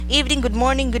evening, good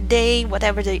morning, good day,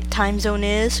 whatever the time zone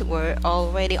is. We're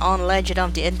already on Legend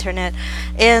of the Internet,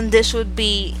 and this would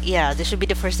be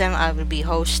the first time I will be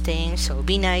hosting. So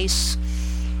be nice.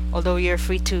 Although you're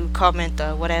free to comment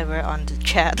whatever on the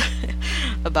chat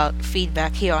about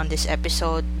feedback here on this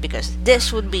episode, because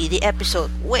this would be the episode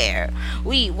where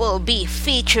we will be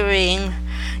featuring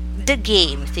the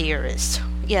game theorist.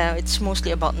 Yeah, it's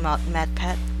mostly about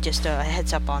MatPat. Just a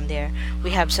heads up on there.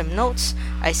 We have some notes.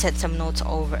 I sent some notes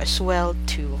over as well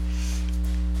to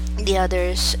the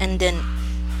others, and then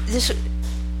this,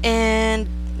 and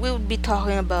we would be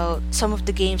talking about some of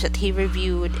the games that he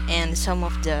reviewed and some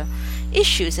of the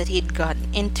issues that he'd gotten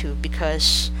into.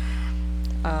 Because,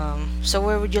 so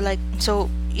where would you like? So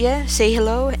yeah, say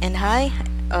hello and hi,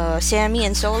 Sammy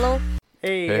and Solo.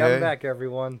 Hey, Hey, I'm hey. back,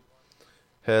 everyone.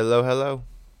 Hello, hello.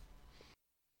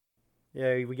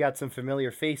 Yeah, we got some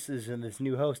familiar faces in this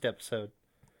new host episode.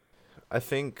 I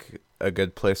think a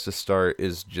good place to start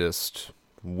is just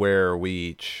where we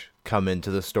each come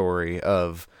into the story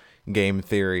of game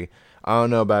theory. I don't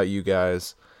know about you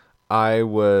guys. I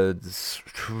went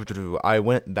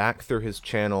back through his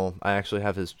channel. I actually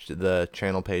have the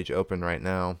channel page open right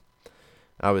now.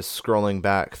 I was scrolling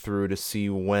back through to see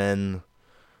when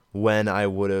I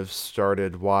would have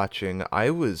started watching. I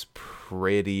was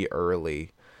pretty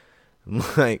early.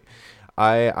 Like,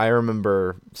 I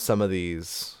remember some of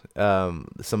these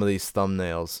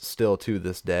thumbnails still to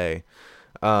this day.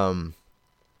 But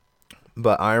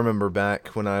I remember back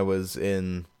when I was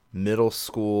in middle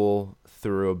school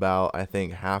through about, I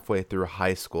think, halfway through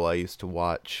high school, I used to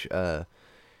watch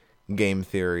Game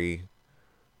Theory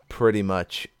pretty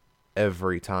much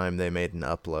every time they made an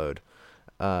upload.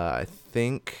 I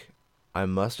think I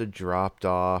must have dropped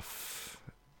off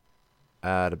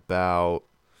at about,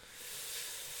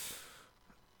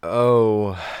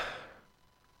 I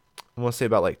want to say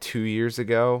about like 2 years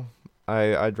ago.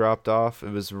 I dropped off. It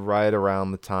was right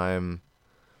around the time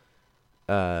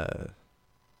that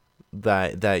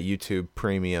YouTube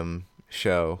Premium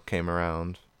show came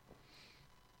around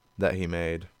that he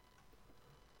made.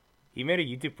 He made a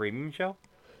YouTube Premium show?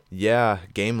 Yeah,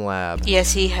 Game Lab.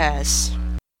 Yes, he has.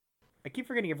 I keep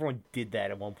forgetting everyone did that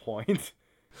at one point.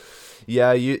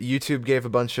 Yeah, YouTube gave a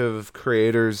bunch of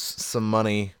creators some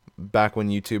money back when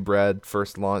YouTube Red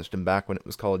first launched and back when it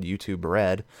was called YouTube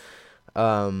Red.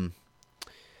 And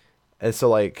so,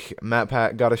 like,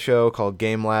 MatPat got a show called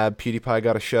Game Lab. PewDiePie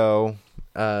got a show.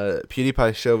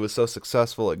 PewDiePie's show was so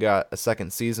successful it got a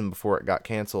second season before it got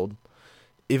canceled.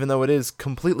 Even though it is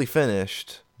completely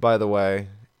finished, by the way.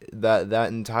 That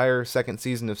entire second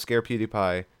season of Scare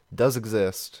PewDiePie does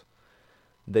exist.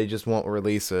 They just won't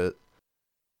release it.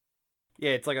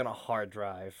 Yeah, it's like on a hard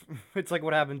drive. It's like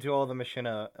what happened to all the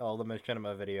Machinima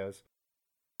videos.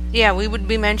 Yeah, we would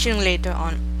be mentioning later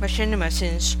on Machinima,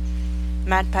 since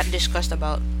MatPat discussed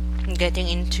about getting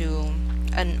into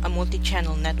a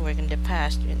multi-channel network in the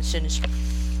past. And since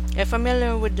you're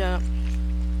familiar with the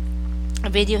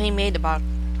video he made about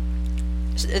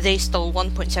they stole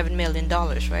 $1.7 million,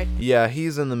 right? Yeah,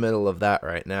 he's in the middle of that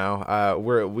right now.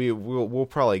 We'll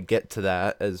probably get to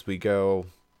that as we go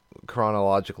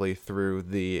chronologically through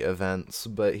the events,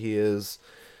 but he is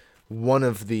one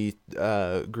of the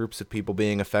groups of people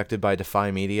being affected by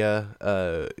Defy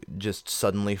Media just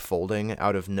suddenly folding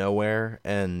out of nowhere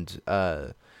and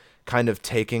kind of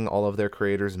taking all of their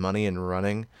creators' money and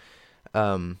running,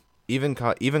 even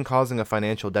causing a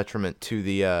financial detriment to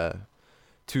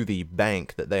the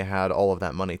bank that they had all of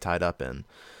that money tied up in,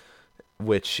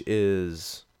 which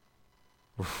is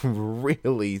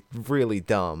really, really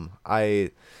dumb.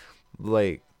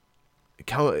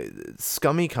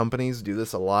 Scummy companies do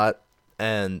this a lot,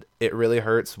 and it really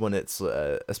hurts when it's,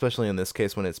 especially in this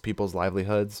case, when it's people's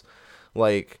livelihoods.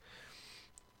 Like,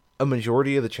 a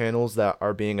majority of the channels that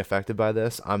are being affected by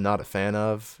this, I'm not a fan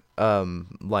of,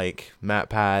 like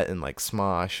MatPat and like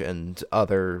Smosh and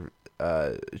other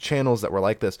channels that were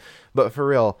like this. But for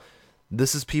real,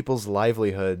 this is people's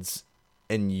livelihoods,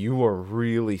 and you are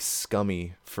really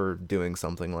scummy for doing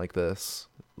something like this.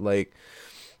 Like,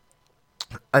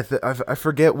 I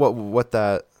forget what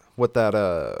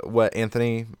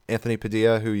Anthony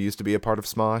Padilla, who used to be a part of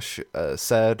Smosh,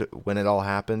 said when it all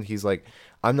happened. He's like,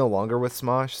 I'm no longer with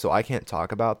Smosh, so I can't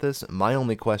talk about this. My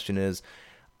only question is,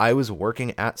 I was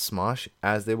working at Smosh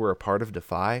as they were a part of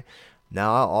Defy.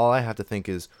 Now all I have to think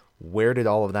is, where did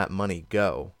all of that money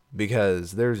go?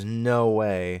 Because there's no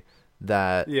way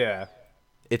that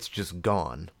it's just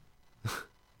gone.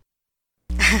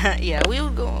 Yeah, we will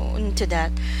go into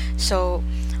that. So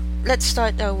let's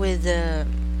start with the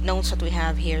notes that we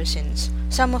have here, since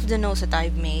some of the notes that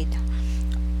I've made,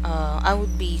 I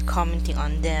would be commenting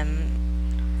on them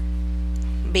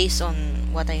based on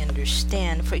what I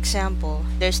understand. For example,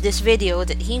 there's this video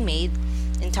that he made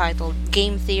entitled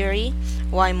Game Theory: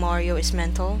 Why Mario is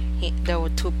Mental. There were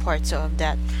two parts of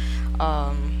that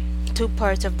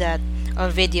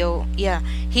video. Yeah,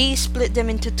 he split them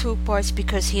into two parts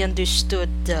because he understood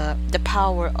the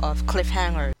power of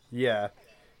cliffhanger. Yeah,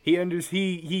 he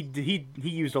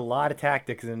used a lot of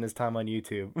tactics in his time on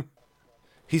YouTube.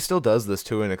 He still does this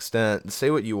to an extent. Say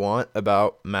what you want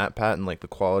about MatPat and like the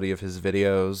quality of his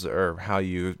videos or how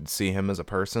you see him as a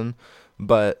person,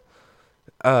 but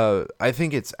I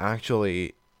think it's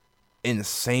actually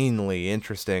insanely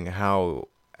interesting how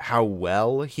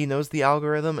well he knows the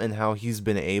algorithm and how he's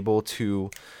been able to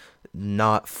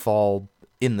not fall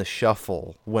in the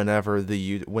shuffle whenever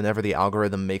the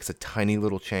algorithm makes a tiny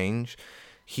little change.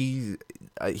 He's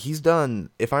done,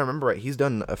 if I remember right, he's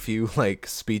done a few like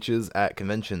speeches at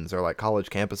conventions or like college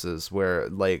campuses where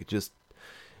like just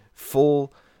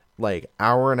full like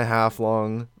hour and a half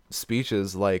long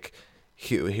speeches like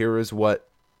here is what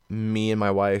me and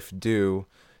my wife do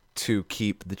to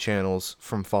keep the channels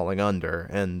from falling under,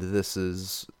 and this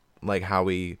is like how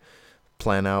we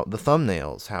plan out the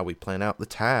thumbnails, how we plan out the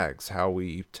tags, how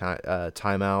we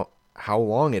time out how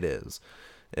long it is,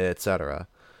 etc.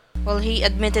 Well, he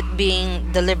admitted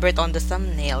being deliberate on the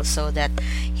thumbnail so that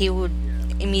he would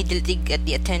immediately get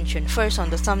the attention first on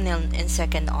the thumbnail and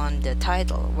second on the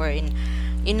title, wherein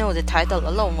the title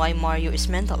alone, Why Mario is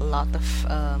Mental, a lot of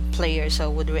players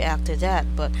would react to that,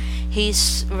 but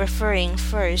he's referring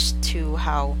first to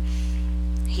how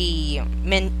he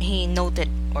noted,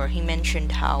 or he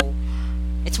mentioned how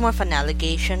it's more of an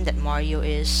allegation that Mario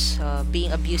is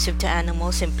being abusive to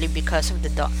animals simply because of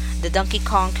the Donkey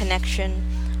Kong connection.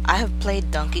 I have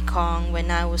played Donkey Kong when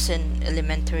I was in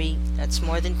elementary. That's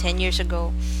more than 10 years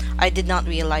ago. I did not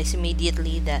realize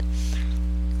immediately that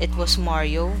it was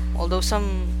Mario, although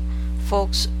some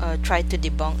folks tried to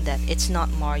debunk that it's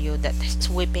not Mario that's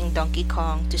whipping Donkey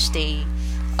Kong to stay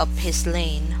up his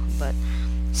lane. But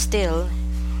still,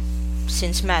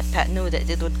 since MatPat knew that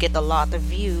it would get a lot of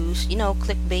views,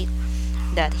 clickbait,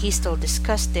 that he still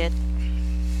discussed it.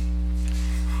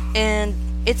 And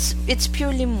it's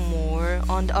purely more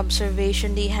on the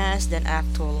observation that he has than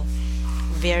actual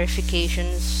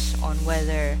verifications on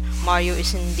whether Mario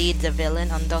is indeed the villain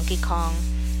on Donkey Kong,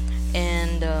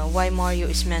 and why Mario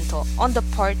is mental on the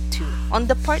part 2. On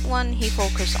the part 1, he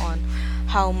focused on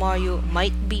how Mario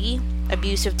might be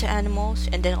abusive to animals,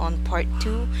 and then on part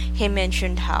 2, he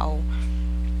mentioned how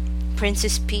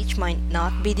Princess Peach might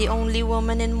not be the only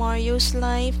woman in Mario's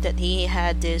life, that he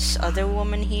had this other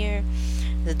woman here,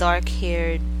 the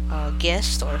dark-haired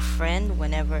guest or friend.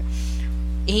 Whenever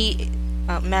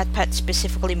MatPat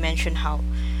specifically mentioned how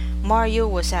Mario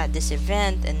was at this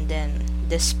event, and then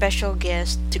the special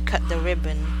guest to cut the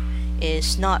ribbon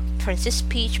is not Princess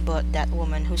Peach, but that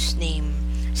woman whose name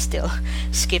still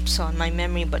skips on my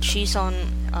memory, but she's on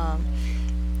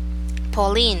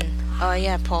Pauline.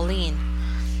 Yeah, Pauline.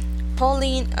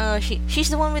 She's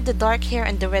the one with the dark hair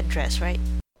and the red dress, right?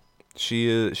 She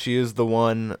is the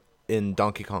one in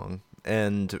Donkey Kong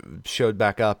and showed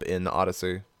back up in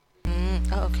Odyssey.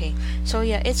 Oh, okay. So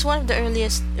yeah, it's one of the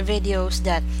earliest videos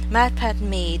that MatPat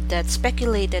made that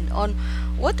speculated on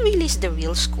what really is the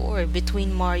real score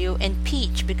between Mario and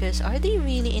Peach, because are they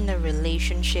really in a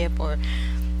relationship, or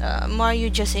Mario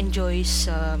just enjoys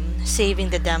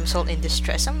saving the damsel in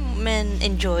distress. Some men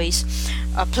enjoys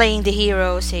playing the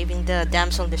hero, saving the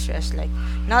damsel in distress, like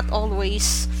not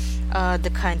always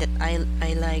the kind that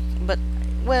I like, but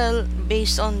well,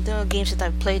 based on the games that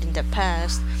I've played in the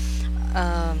past,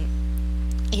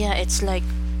 yeah, it's like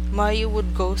Mario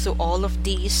would go through all of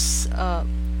these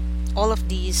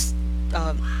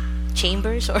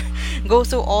chambers, or go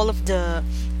through all of the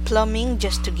plumbing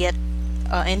just to get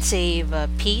and save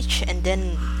Peach, and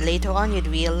then later on you'd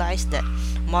realize that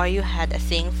Mario had a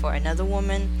thing for another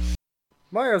woman.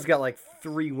 Mario's got like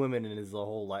 3 women in his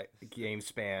whole game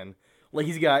span. Like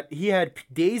he had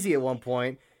Daisy at one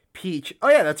point, Peach. Oh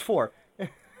yeah, that's 4.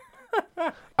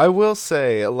 I will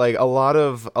say, like,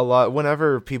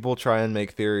 whenever people try and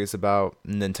make theories about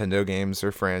Nintendo games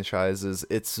or franchises,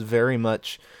 it's very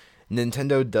much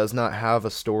Nintendo does not have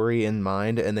a story in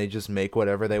mind and they just make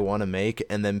whatever they want to make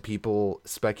and then people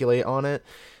speculate on it.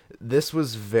 This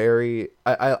was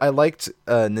I liked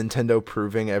Nintendo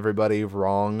proving everybody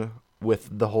wrong with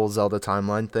the whole Zelda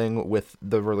timeline thing with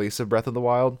the release of Breath of the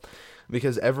Wild,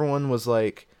 because everyone was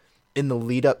like, in the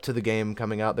lead up to the game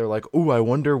coming out, they're like, "Ooh, I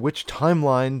wonder which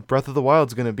timeline Breath of the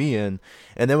Wild's gonna be in."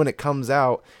 And then when it comes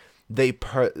out, they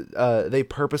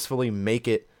purposefully make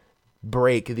it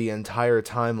break the entire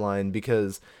timeline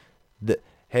because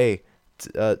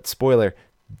spoiler,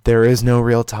 there is no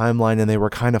real timeline and they were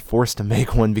kind of forced to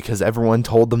make one because everyone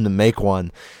told them to make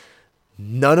one.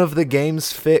 None of the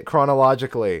games fit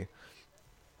chronologically.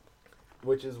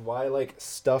 Which is why, like,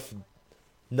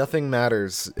 nothing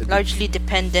matters. Largely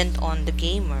dependent on the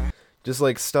gamer. Just,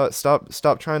 like,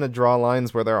 stop trying to draw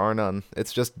lines where there are none.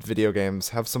 It's just video games.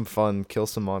 Have some fun. Kill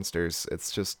some monsters.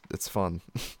 It's fun.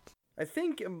 I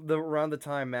think around the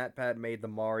time MatPat made the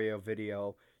Mario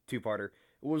video two-parter,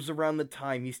 it was around the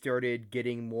time he started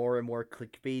getting more and more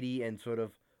clickbaity and sort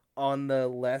of on the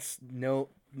less note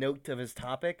of his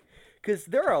topic. Because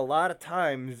there are a lot of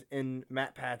times in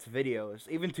MatPat's videos,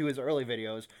 even to his early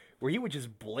videos, where he would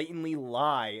just blatantly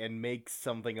lie and make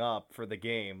something up for the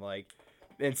game, like,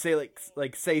 and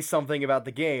say something about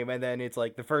the game, and then it's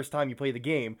like the first time you play the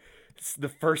game, the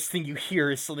first thing you hear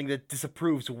is something that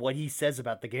disapproves what he says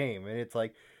about the game, and it's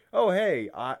like, oh hey,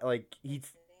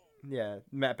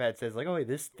 MatPat says like, oh hey,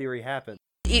 this theory happened.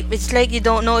 It's like you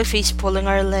don't know if he's pulling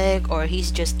our leg or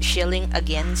he's just shilling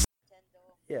against.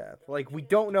 Yeah, like we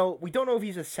don't know if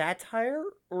he's a satire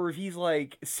or if he's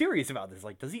like serious about this.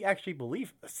 Like, does he actually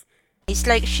believe this? He's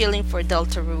like shilling for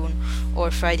Deltarune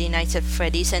or Friday Nights at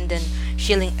Freddy's and then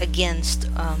shilling against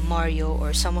Mario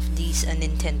or some of these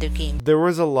Nintendo games. There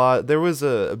was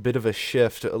a bit of a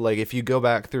shift. Like, if you go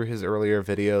back through his earlier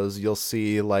videos, you'll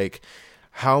see, like,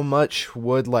 how much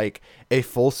would, like, a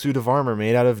full suit of armor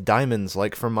made out of diamonds,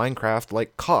 like, from Minecraft,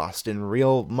 like, cost in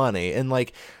real money. And,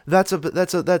 like, that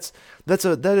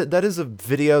is a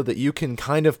video that you can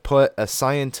kind of put a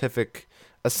scientific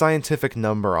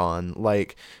number on.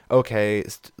 Like, okay,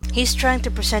 he's trying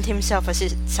to present himself as a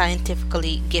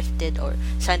scientifically gifted or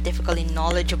scientifically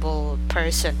knowledgeable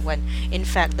person, when in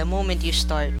fact the moment you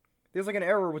start, there's like an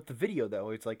error with the video though.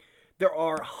 It's like there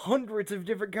are hundreds of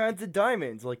different kinds of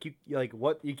diamonds. Like,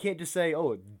 you can't just say,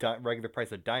 oh, regular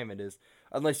price of diamond is,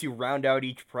 unless you round out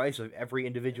each price of every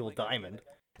individual diamond.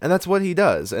 And that's what he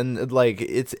does, and like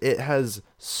it has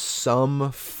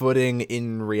some footing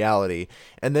in reality.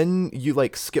 And then you,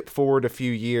 like, skip forward a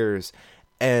few years,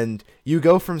 and you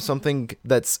go from something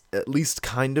that's at least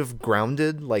kind of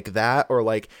grounded, like that, or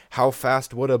like how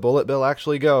fast would a bullet bill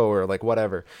actually go, or like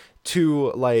whatever,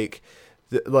 to like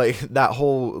that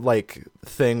whole, like,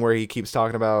 thing where he keeps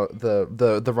talking about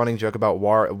the running joke about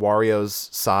Wario's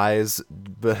size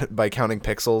by counting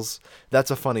pixels. That's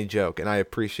a funny joke, and I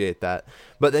appreciate that.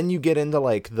 But then you get into,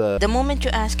 like, the moment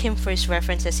you ask him for his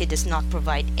references, he does not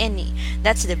provide any.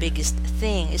 That's the biggest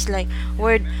thing. It's like,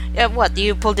 what, do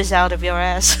you pull this out of your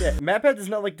ass? Yeah, MatPat does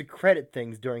not like to credit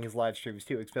things during his live streams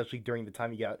too, especially during the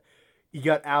time he got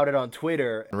outed on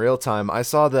Twitter. In real time, I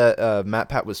saw that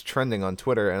MatPat was trending on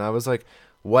Twitter, and I was like,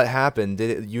 what happened?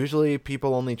 Usually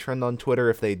people only trend on Twitter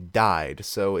if they died,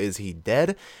 so is he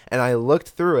dead? And I looked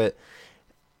through it,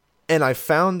 and I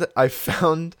found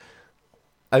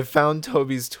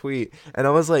Toby's tweet, and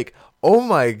I was like, oh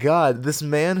my god, this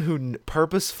man who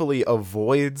purposefully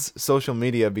avoids social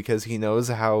media because he knows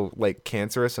how, like,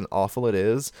 cancerous and awful it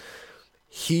is,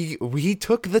 we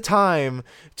took the time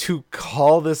to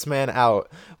call this man out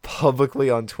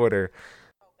publicly on Twitter.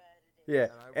 Yeah,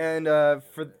 and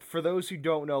for those who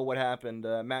don't know what happened,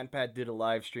 MatPat did a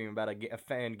live stream about a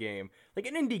fan game, like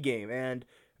an indie game, and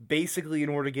basically in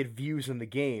order to get views in the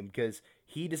game, because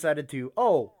he decided to,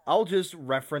 I'll just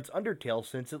reference Undertale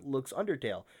since it looks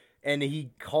Undertale, and he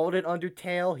called it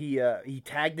Undertale, he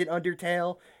tagged it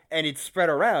Undertale, and it spread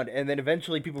around, and then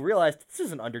eventually people realized this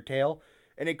isn't Undertale,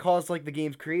 and it caused, like, the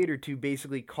game's creator to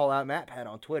basically call out MatPat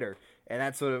on Twitter. And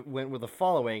that sort of went with the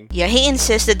following. Yeah, he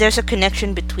insists that there's a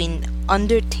connection between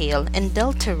Undertale and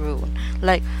Deltarune.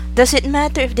 Like, does it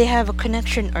matter if they have a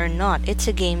connection or not? It's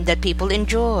a game that people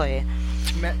enjoy.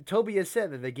 Toby has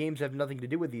said that the games have nothing to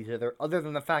do with each other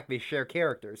than the fact they share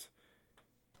characters.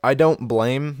 I don't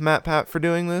blame MatPat for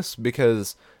doing this,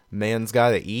 because man's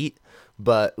gotta eat,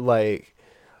 but, like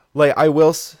I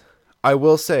will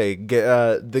say,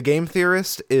 The Game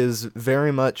Theorist is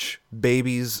very much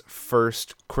Baby's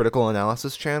first critical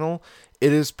analysis channel.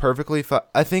 It is perfectly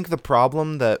I think the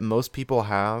problem that most people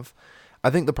have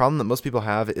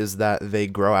is that they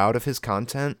grow out of his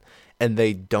content and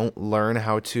they don't learn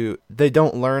how to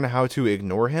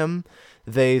ignore him.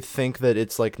 They think that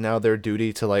it's, like, now their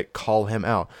duty to, like, call him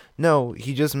out. No,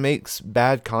 he just makes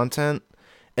bad content,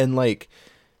 and, like,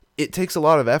 it takes a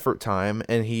lot of effort time,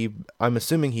 and I'm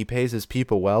assuming he pays his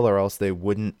people well, or else they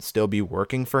wouldn't still be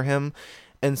working for him.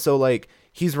 And so, like,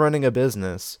 he's running a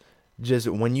business. Just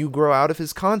when you grow out of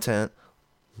his content,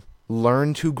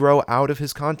 learn to grow out of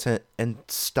his content and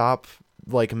stop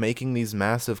like making these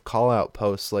massive call out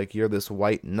posts like you're this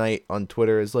white knight on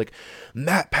Twitter is like,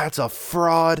 MatPat's a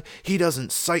fraud, he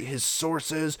doesn't cite his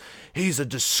sources, he's a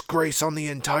disgrace on the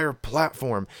entire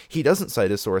platform. He doesn't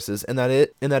cite his sources, and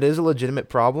that is a legitimate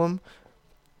problem,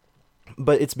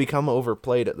 but it's become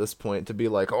overplayed at this point to be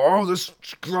like, oh, this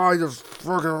guy is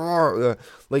fucking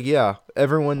like, yeah,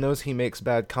 everyone knows he makes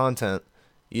bad content.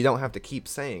 You don't have to keep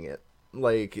saying it.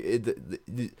 Like,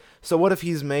 so what if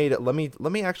he's made? Let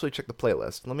me actually check the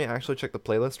playlist. Let me actually check the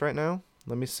playlist right now.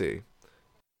 Let me see.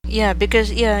 Yeah, because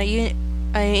I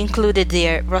included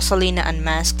there Rosalina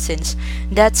Unmasked, since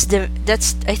I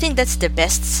think that's the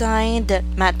best sign that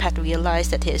MatPat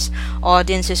realized that his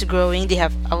audience is growing. They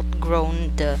have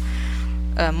outgrown the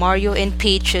Mario and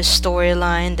Peach's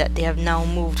storyline, that they have now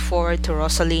moved forward to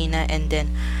Rosalina, and then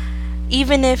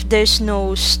even if there's no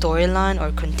storyline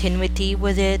or continuity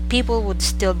with it, people would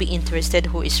still be interested.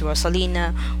 Who is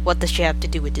Rosalina? What does she have to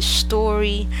do with the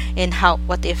story? And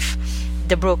what if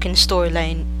the broken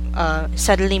storyline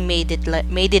suddenly made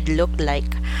it look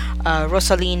like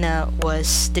Rosalina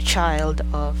was the child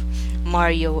of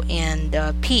Mario and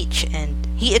Peach, and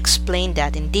he explained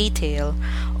that in detail,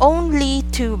 only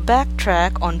to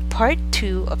backtrack on part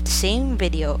 2 of the same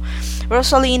video,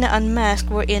 Rosalina Unmasked,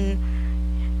 wherein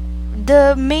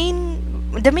the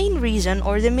main reason,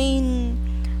 or the main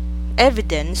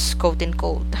evidence, quote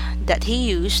unquote, that he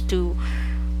used to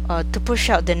push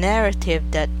out the narrative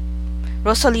that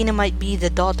Rosalina might be the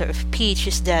daughter of Peach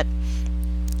is that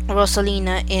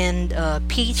Rosalina and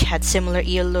Peach had similar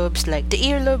earlobes. Like, the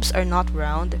earlobes are not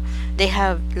round, they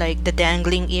have like the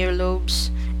dangling earlobes.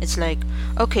 It's like,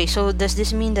 okay, so does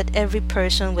this mean that every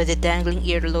person with a dangling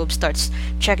earlobe starts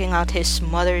checking out his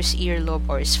mother's earlobe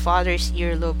or his father's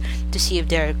earlobe to see if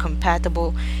they're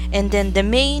compatible? And then the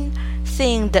main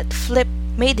thing that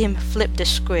made him flip the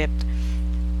script,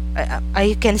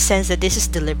 I can sense that this is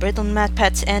deliberate on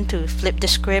MatPat's end to flip the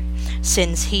script,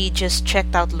 since he just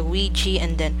checked out Luigi,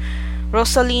 and then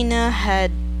Rosalina had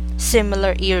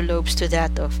similar earlobes to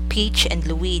that of Peach and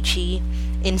Luigi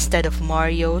instead of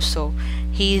Mario. So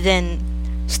he then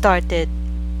started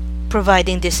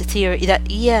providing this theory that,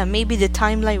 yeah, maybe the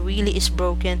timeline really is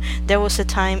broken. There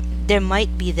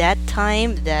might be that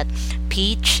time that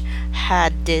Peach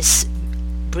had this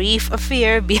brief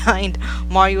affair behind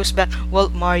Mario's back. Well,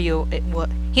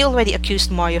 he already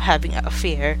accused Mario having an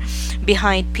affair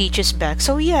behind Peach's back.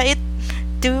 So yeah,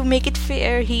 to make it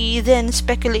fair, he then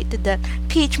speculated that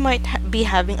Peach might be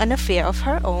having an affair of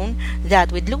her own,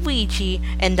 that with Luigi,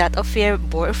 and that affair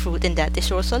bore fruit, and that is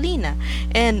Rosalina.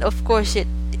 And of course,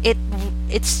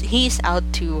 he's out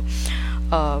to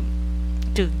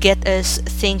get us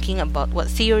thinking about what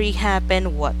theory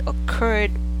happened, what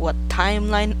occurred, what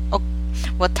timeline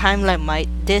might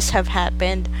this have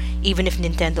happened, even if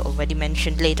Nintendo already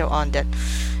mentioned later on that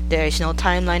there is no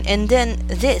timeline. And then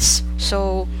this,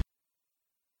 so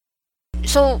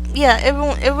yeah,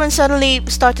 everyone suddenly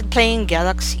started playing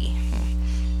Galaxy,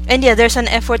 and yeah, there's an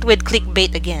effort with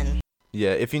clickbait again.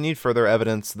 Yeah, if you need further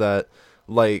evidence that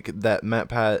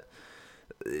MatPat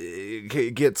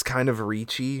gets kind of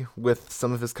reachy with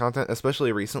some of his content,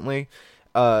 especially recently,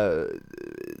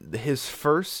 his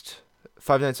first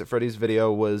Five Nights at Freddy's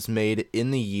video was made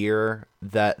in the year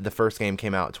that the first game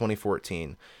came out,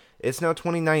 2014. It's now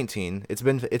 2019. It's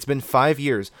been 5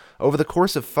 years. Over the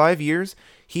course of 5 years,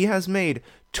 he has made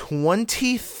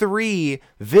 23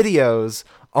 videos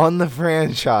on the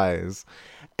franchise.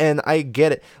 And I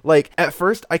get it. Like, at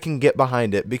first, I can get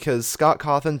behind it because Scott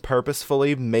Cawthon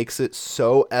purposefully makes it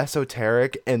so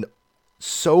esoteric and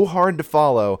so hard to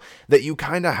follow that you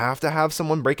kind of have to have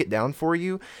someone break it down for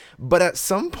you. But at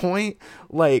some point,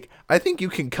 like, I think you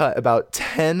can cut about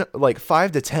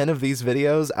 5 to 10 of these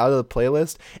videos out of the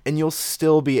playlist, and you'll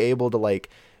still be able to,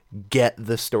 like, get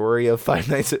the story of Five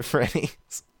Nights at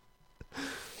Freddy's.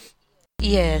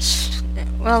 Yes,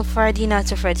 well, Friday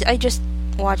Nights at Freddy's, I just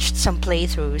watched some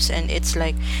playthroughs, and it's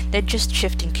like they're just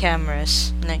shifting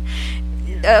cameras. Like,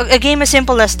 a game as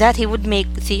simple as that, he would make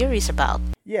theories about.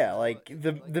 Yeah, like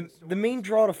the main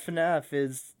draw to FNAF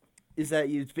is that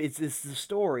it's the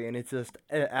story, and it's just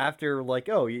after, like,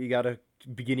 oh, you got a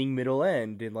beginning, middle,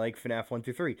 end in like FNAF 1,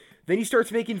 2, 3. Then he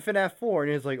starts making FNAF 4,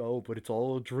 and it's like, oh, but it's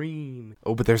all a dream.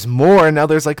 Oh, but there's more. Now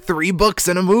there's like 3 books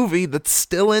and a movie that's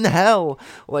still in hell.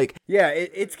 Like, yeah,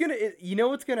 it's gonna. You know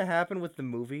what's gonna happen with the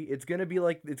movie? It's gonna be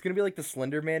like the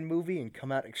Slender Man movie and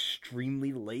come out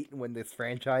extremely late when this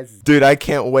franchise is. Dude, I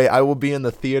can't wait. I will be in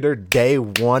the theater day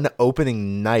 1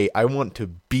 opening night. I want to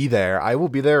be there. I will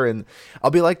be there, and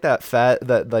I'll be like that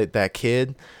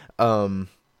kid.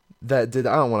 I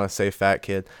don't want to say fat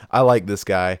kid. I like this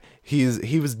guy.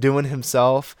 He was doing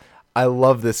himself. I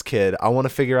love this kid. I want to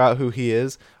figure out who he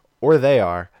is, or they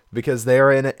are, because they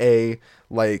are in a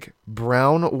like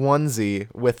brown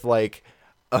onesie with like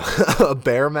a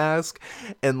bear mask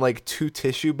and like two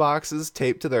tissue boxes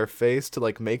taped to their face to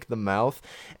like make the mouth,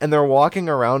 and they're walking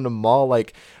around a mall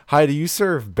like, "Hi, do you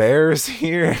serve bears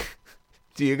here?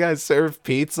 Do you guys serve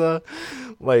pizza?"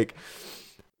 Like,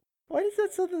 Why does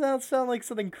that sound like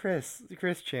something Chris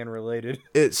Chan related?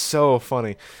 it's so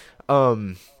funny.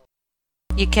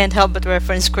 You can't help but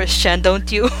reference Christian,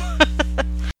 don't you?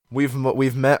 We've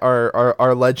met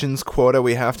our Legends quota.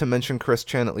 We have to mention Chris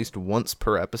Chan at least once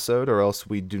per episode, or else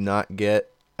we do not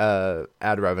get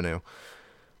ad revenue.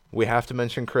 We have to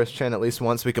mention Chris Chan at least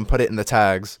once. We can put it in the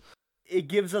tags. It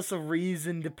gives us a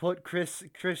reason to put Chris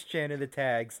Chan in the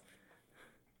tags.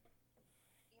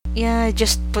 Yeah,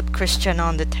 just put Christian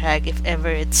on the tag if ever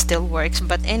it still works.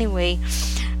 But anyway,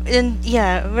 and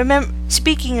yeah, remember,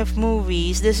 speaking of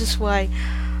movies, this is why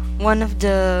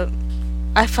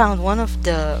I found one of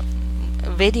the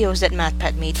videos that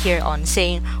MatPat made here on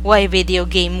saying why video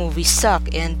game movies suck,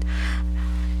 and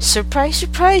surprise,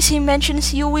 surprise, he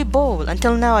mentions Yui Bowl.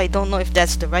 Until now, I don't know if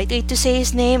that's the right way to say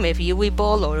his name, if Yui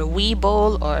Bowl or Wee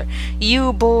Bowl or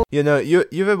U Bowl. You know,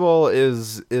 Uwe Boll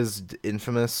is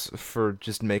infamous for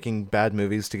just making bad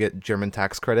movies to get German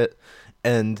tax credit,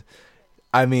 and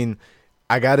I mean,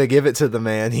 I gotta give it to the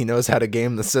man. He knows how to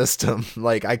game the system.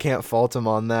 Like, I can't fault him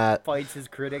on that. Fights his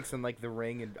critics in like the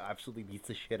ring and absolutely beats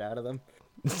the shit out of them.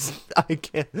 I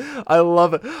can't. I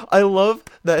love it. I love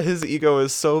that his ego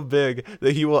is so big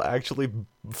that he will actually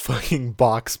fucking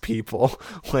box people.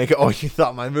 Like, oh, you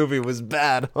thought my movie was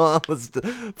bad, huh?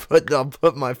 I'll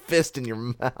put my fist in your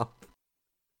mouth.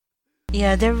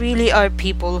 Yeah, there really are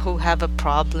people who have a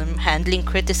problem handling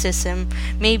criticism.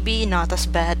 Maybe not as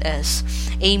bad as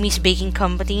Amy's Baking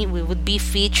Company we would be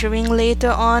featuring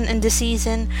later on in the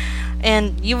season.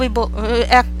 And you will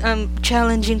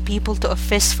challenging people to a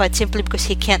fist fight simply because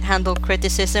he can't handle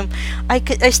criticism. I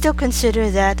still consider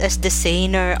that as the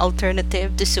saner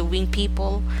alternative to suing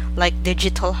people like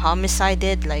Digital Homicide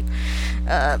did. Like,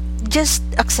 just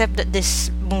accept that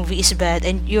this movie is bad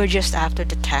and you're just after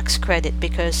the tax credit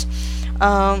because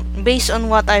based on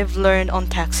what I've learned on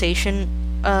taxation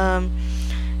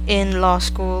in law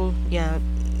school, yeah,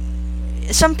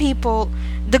 some people,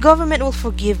 the government will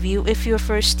forgive you if your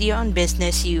first year on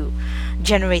business you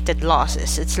generated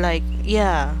losses. It's like,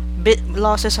 yeah,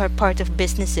 losses are part of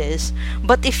businesses,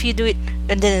 but if you do it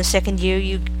and then in the second year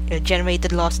you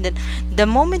generated loss, and then the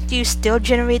moment you still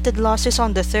generated losses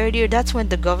on the third year, that's when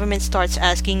the government starts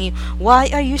asking you, why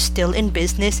are you still in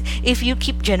business if you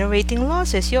keep generating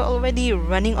losses? You're already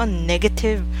running on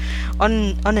negative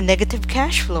on a negative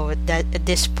cash flow at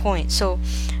this point. So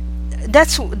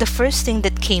that's the first thing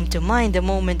that came to mind the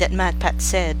moment that MatPat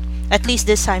said. At least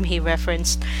this time he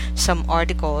referenced some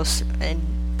articles and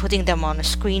putting them on a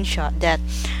screenshot that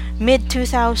mid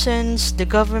 2000s the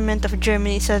government of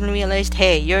Germany suddenly realized,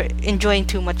 hey, you're enjoying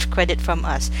too much credit from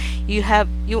us.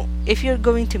 If you're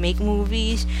going to make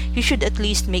movies, you should at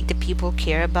least make the people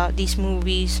care about these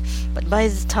movies. But by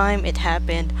the time it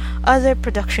happened, other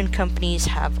production companies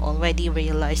have already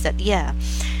realized that, yeah,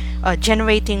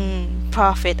 generating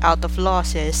profit out of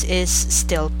losses is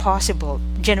still possible.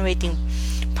 Generating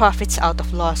profits out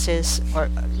of losses, or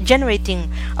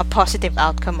generating a positive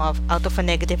outcome out of a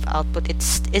negative output,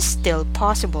 is still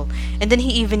possible. And then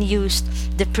he even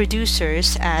used the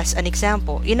producers as an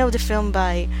example. You know the film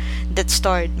that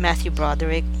starred Matthew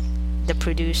Broderick, The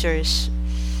Producers,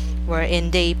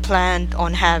 wherein they planned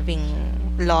on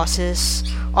having losses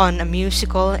on a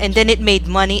musical and then it made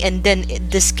money and then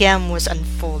the scam was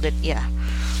unfolded. Yeah,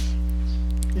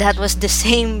 that was the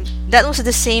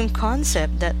same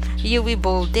concept that Yui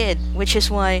Bowl did, which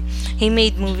is why he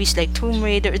made movies like Tomb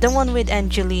Raider, the one with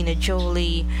Angelina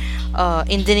Jolie,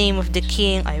 In the Name of the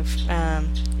King.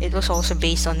 It was also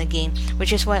based on the game,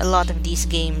 which is why a lot of these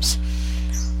games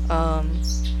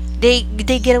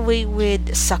they get away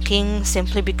with sucking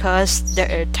simply because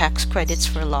there are tax credits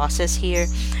for losses here.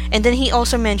 And then he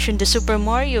also mentioned the Super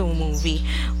Mario movie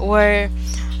where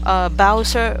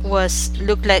Bowser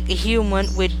looked like a human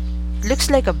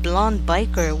looks like a blonde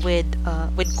biker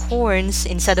with corns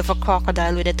instead of a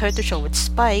crocodile with a turtle shell with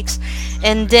spikes,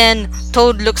 and then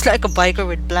Toad looks like a biker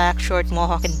with black short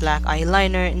mohawk and black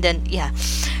eyeliner, and then yeah,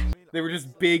 they were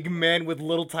just big men with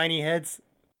little tiny heads.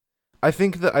 I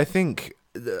think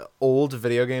the old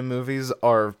video game movies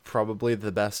are probably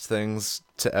the best things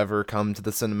to ever come to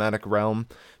the cinematic realm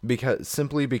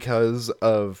because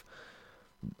of,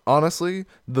 honestly,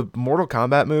 the Mortal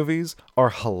Kombat movies are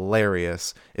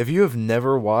hilarious. If you have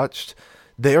never watched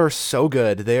They are so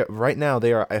good. Right now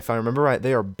they are, if I remember right,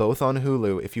 they are both on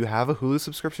Hulu. If you have a Hulu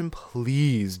subscription,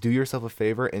 please do yourself a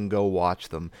favor and go watch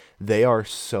them. They are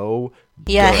so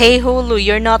Yeah, good. hey Hulu,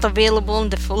 you're not available in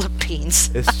the Philippines.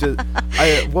 It's just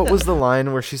what was the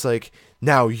line where she's like,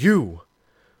 "Now you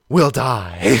will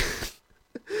die."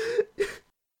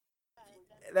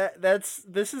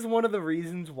 This is one of the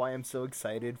reasons why I'm so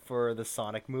excited for the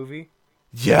Sonic movie.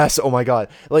 Yes, oh my god.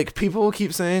 Like, people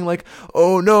keep saying, like,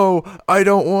 "Oh no, I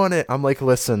don't want it." I'm like,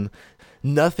 listen,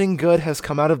 nothing good has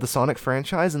come out of the Sonic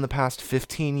franchise in the past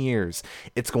 15 years.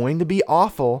 It's going to be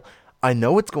awful. I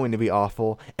know it's going to be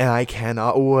awful, and I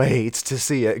cannot wait to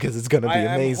see it because it's going to be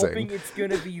amazing. I'm hoping it's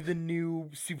gonna be the new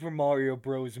Super Mario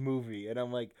Bros. Movie, and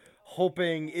I'm like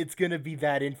hoping it's gonna be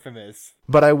that infamous.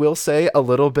 But I will say a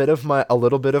little bit of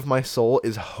my soul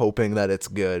is hoping that it's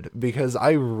good because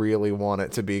I really want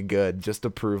it to be good just to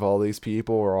prove all these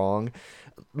people wrong.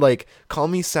 Like, call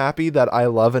me sappy that I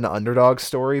love an underdog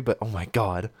story, but oh my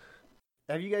god.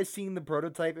 Have you guys seen the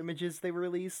prototype images they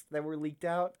released that were leaked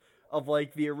out of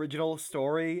like the original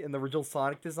story and the original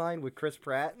Sonic design with Chris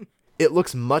Pratt? It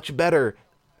looks much better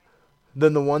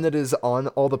than the one that is on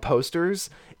all the posters.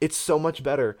 It's so much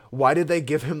better. Why did they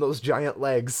give him those giant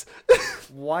legs?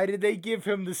 Why did they give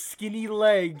him the skinny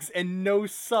legs and no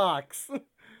socks?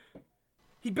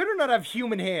 He better not have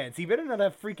human hands. He better not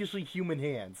have freakishly human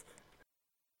hands.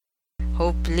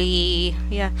 Hopefully,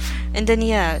 yeah. And then,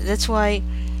 yeah, that's why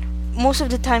most of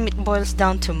the time it boils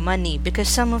down to money, because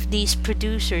some of these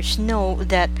producers know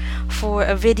that for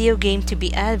a video game to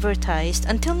be advertised,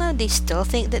 until now they still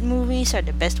think that movies are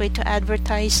the best way to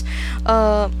advertise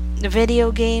the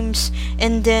video games.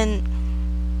 And then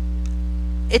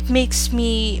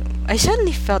I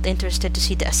suddenly felt interested to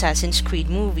see the Assassin's Creed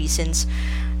movie, since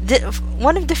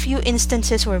one of the few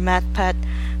instances where MatPat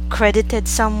credited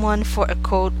someone for a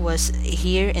quote was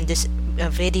here in this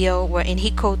video, wherein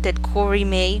he quoted Corey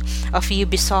May of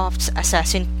Ubisoft's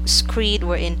Assassin's Creed,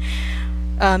 wherein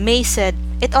May said,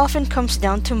 "It often comes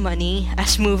down to money,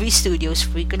 as movie studios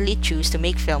frequently choose to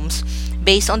make films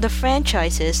based on the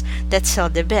franchises that sell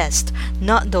the best,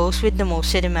 not those with the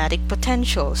most cinematic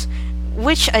potentials,"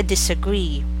 which I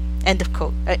disagree. End of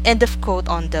quote. End of quote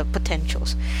on the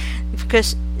potentials,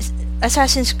 because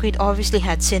Assassin's Creed obviously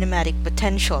had cinematic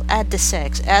potential. Add the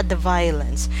sex, add the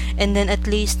violence, and then at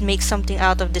least make something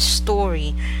out of the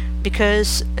story.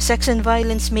 Because sex and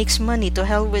violence makes money. To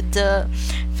hell with the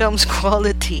film's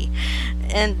quality.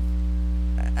 And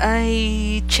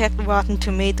I checked Rotten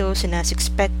Tomatoes, and as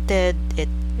expected, it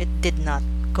did not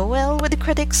go well with the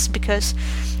critics, because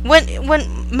when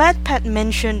MatPat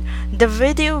mentioned the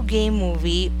video game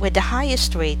movie with the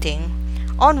highest rating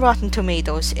on Rotten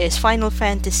Tomatoes is Final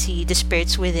Fantasy The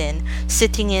Spirits Within,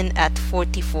 sitting in at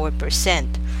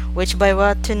 44%, which by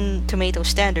Rotten Tomato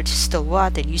standards is still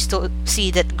rotten. You still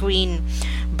see that green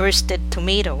bursted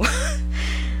tomato.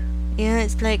 Yeah,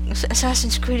 it's like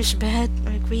Assassin's Creed is bad.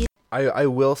 Like, really? I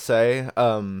will say,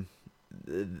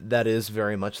 that is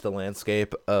very much the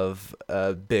landscape of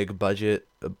big budget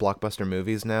blockbuster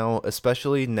movies now,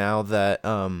 especially now that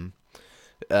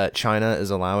China is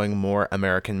allowing more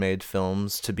American-made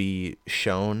films to be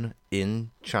shown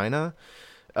in China.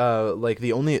 Like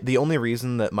the only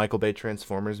reason that Michael Bay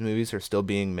Transformers movies are still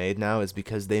being made now is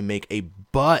because they make a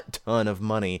butt ton of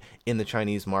money in the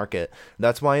Chinese market.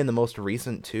 That's why in the most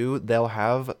recent two, they'll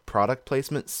have product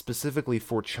placement specifically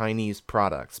for Chinese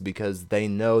products, because they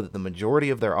know that the majority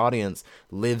of their audience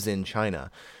lives in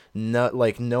China. No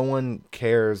one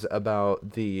cares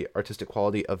about the artistic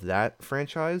quality of that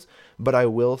franchise, but I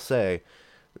will say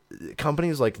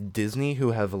companies like Disney,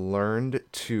 who have learned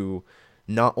to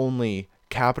not only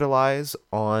capitalize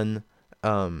on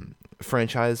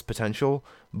franchise potential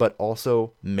but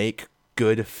also make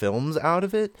good films out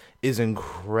of it, is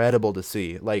incredible to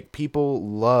see. Like, people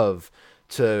love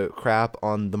to crap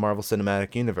on the Marvel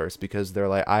Cinematic Universe because they're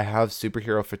like, I have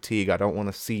superhero fatigue, I don't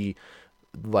want to see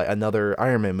like another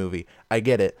Iron Man movie. I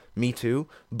get it, me too,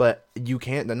 but you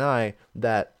can't deny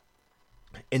that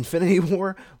Infinity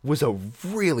War was a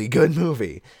really good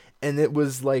movie, and it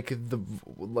was like the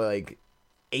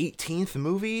 18th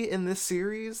movie in this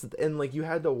series, and like you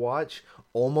had to watch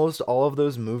almost all of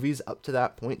those movies up to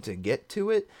that point to get to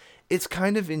it. It's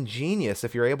kind of ingenious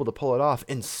if you're able to pull it off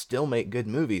and still make good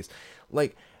movies.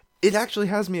 Like, it actually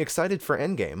has me excited for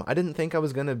Endgame. I didn't think I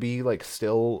was gonna be like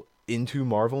still into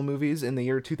Marvel movies in the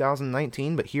year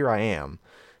 2019, but here I am,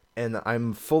 and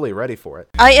I'm fully ready for it.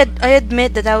 I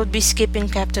admit that I would be skipping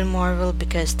Captain Marvel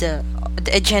because the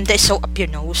agenda is so up your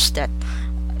nose that,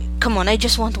 come on, I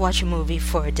just want to watch a movie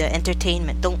for the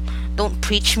entertainment. Don't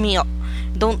preach me.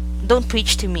 Don't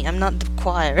preach to me. I'm not the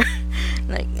choir.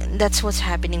 Like that's what's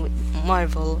happening with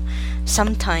Marvel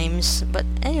sometimes. But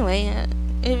anyway,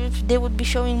 if they would be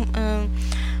showing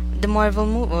the Marvel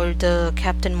movie or the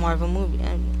Captain Marvel movie,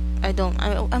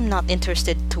 I'm not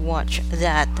interested to watch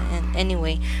that. And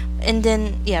anyway, and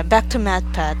then yeah, back to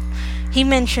MatPat. He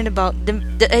mentioned about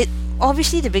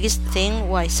obviously the biggest thing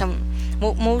why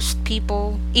most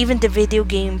people, even the video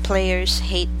game players,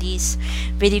 hate these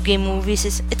video game movies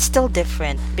is it's still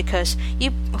different because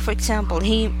you, for example,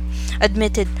 he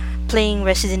admitted playing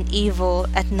Resident Evil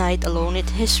at night alone in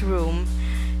his room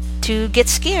to get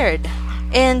scared.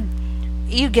 And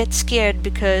you get scared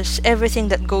because everything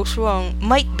that goes wrong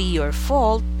might be your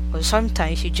fault, or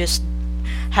sometimes you just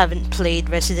haven't played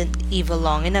Resident Evil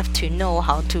long enough to know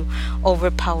how to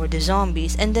overpower the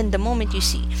zombies. And then the moment you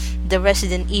see the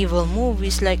Resident Evil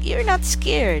movies, like you're not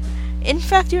scared. In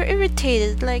fact, you're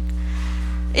irritated. Like,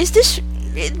 is this?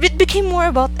 It became more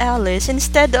about Alice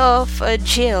instead of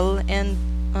Jill and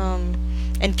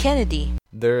Kennedy.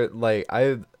 They're like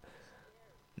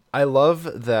I love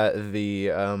that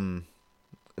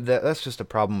that's just a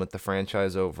problem with the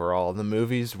franchise overall. The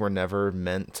movies were never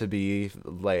meant to be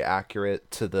like accurate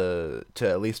to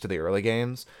at least to the early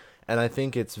games, and I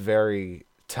think it's very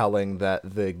telling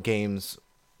that the games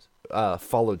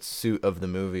followed suit of the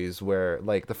movies, where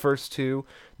like the first two,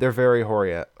 they're very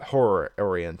horror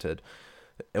oriented.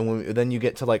 And then you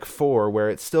get to like 4 where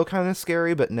it's still kind of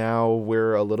scary, but now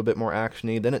we're a little bit more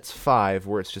actiony. Then it's 5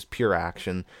 where it's just pure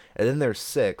action, and then there's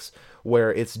 6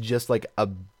 where it's just like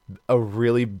a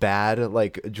really bad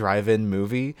like drive-in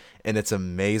movie, and it's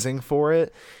amazing for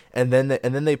it. And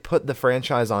then they put the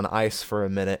franchise on ice for a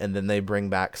minute, and then they bring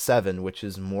back 7, which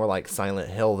is more like Silent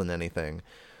Hill than anything.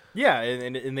 Yeah,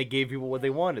 and they gave people what they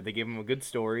wanted. They gave them a good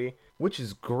story, which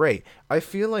is great. I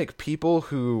feel like people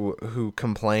who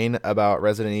complain about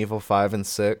Resident Evil 5 and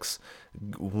 6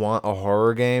 want a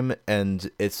horror game,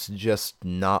 and it's just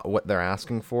not what they're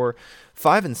asking for.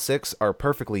 5 and 6 are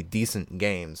perfectly decent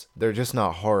games. They're just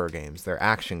not horror games. They're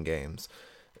action games.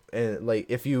 And like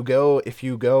if you go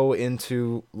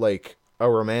into like a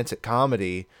romantic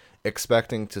comedy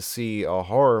expecting to see a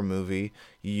horror movie,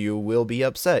 you will be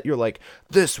upset. You're like,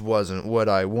 this wasn't what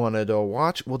I wanted to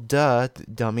watch. Well, duh,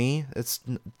 dummy. It's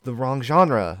the wrong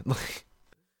genre.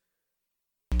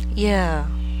 Yeah.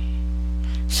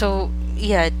 So,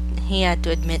 yeah, he had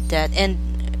to admit that. And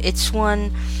it's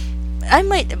one, I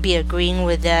might be agreeing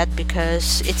with that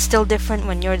because it's still different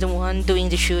when you're the one doing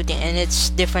the shooting, and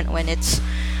it's different when it's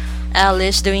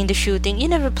Alice doing the shooting. You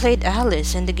never played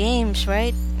Alice in the games,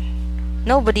 right?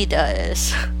 Nobody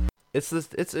does.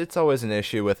 It's always an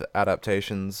issue with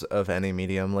adaptations of any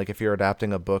medium. Like if you're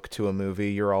adapting a book to a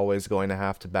movie, you're always going to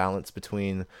have to balance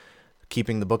between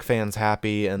keeping the book fans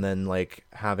happy and then like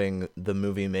having the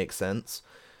movie make sense,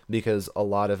 because a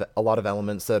lot of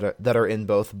elements that are in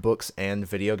both books and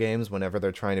video games, whenever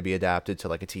they're trying to be adapted to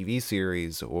like a TV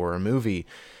series or a movie,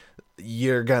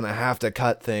 you're gonna have to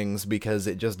cut things because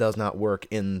it just does not work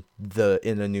in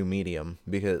a new medium.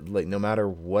 Because like no matter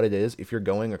what it is, if you're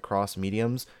going across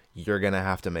mediums, you're gonna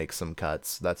have to make some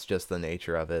cuts. That's just the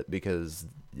nature of it, because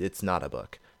it's not a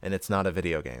book and it's not a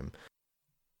video game.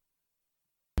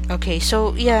 Okay,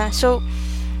 so yeah, so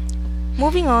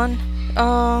moving on.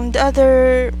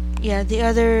 The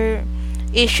other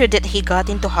issue that he got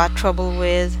into hot trouble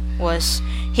with was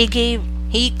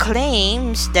he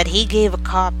claims that he gave a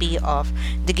copy of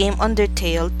the game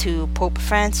Undertale to Pope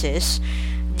Francis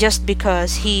just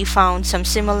because he found some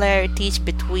similarities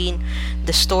between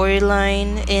the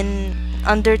storyline in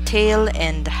Undertale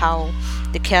and how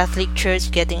the Catholic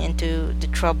Church getting into the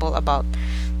trouble about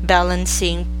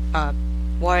balancing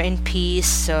war and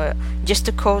peace. Just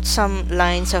to quote some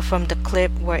lines from the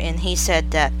clip wherein he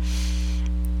said that,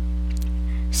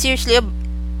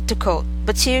 to quote,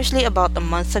 but seriously, about a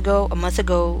month ago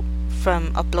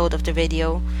from upload of the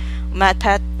video,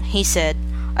 MatPat, he said,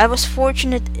 I was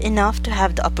fortunate enough to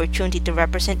have the opportunity to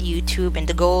represent YouTube in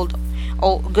the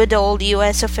good old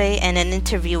US of A and an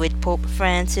interview with Pope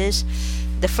Francis.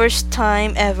 The first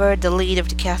time ever the lead of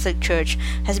the Catholic Church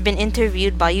has been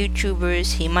interviewed by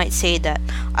YouTubers. He might say that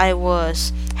I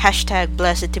was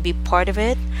 #blessed to be part of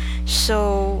it.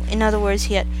 So, in other words,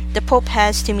 the Pope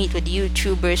has to meet with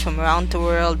YouTubers from around the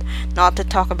world, not to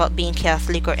talk about being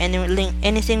Catholic or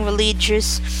anything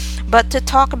religious, but to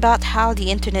talk about how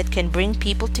the internet can bring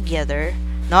people together,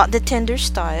 not the Tinder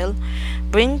style,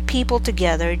 bring people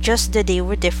together just that they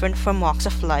were different from walks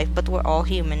of life but were all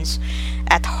humans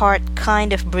at heart,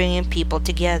 kind of bringing people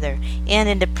together. And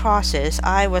in the process,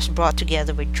 I was brought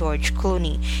together with George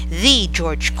Clooney, the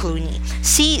George Clooney.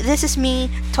 See, this is me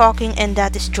talking, and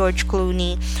that is George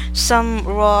Clooney. Some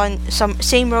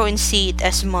same row in seat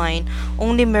as mine,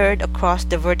 only mirrored across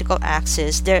the vertical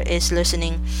axis. There is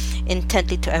listening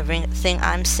intently to everything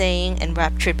I'm saying,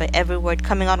 enraptured by every word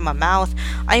coming out of my mouth.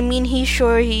 I mean, he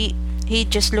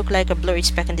just looked like a blurry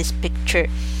speck in this picture.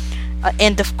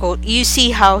 End of quote. You see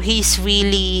how he's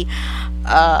really.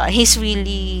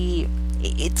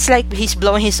 It's like he's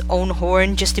blowing his own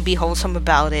horn just to be wholesome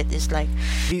about it. It's like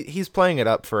He's playing it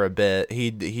up for a bit.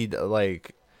 He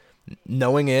like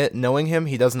knowing him,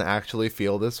 he doesn't actually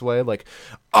feel this way. Like,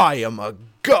 I am a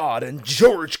god and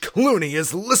George Clooney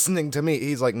is listening to me.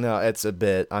 He's like, no, it's a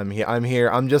bit. I'm here.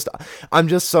 I'm just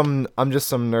some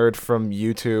nerd from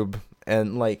YouTube,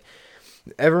 and like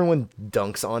everyone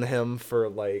dunks on him for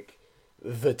like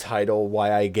the title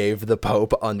Why I Gave the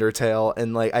Pope Undertale,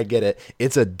 and like I get it,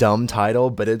 it's a dumb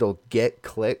title, but it'll get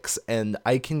clicks, and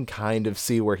I can kind of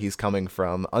see where he's coming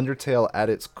from. Undertale at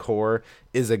its core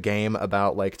is a game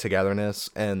about like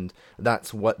togetherness, and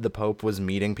that's what the Pope was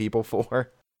meeting people for.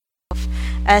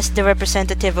 as the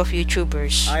representative of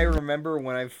YouTubers. I remember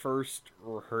when I first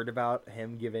heard about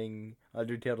him giving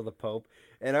Undertale to the Pope,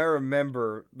 and I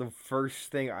remember the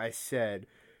first thing I said,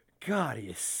 God, he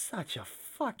is such a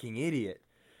fucking idiot.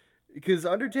 Because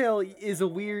Undertale is a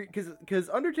weird... Because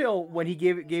Undertale, when he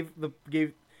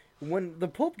when the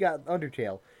Pope got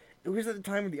Undertale, it was at the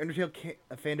time when the Undertale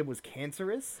fandom was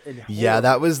cancerous and Yeah,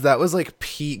 horrible. that was like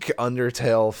peak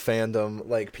Undertale fandom.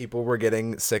 Like people were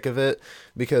getting sick of it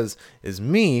because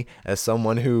as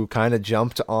someone who kind of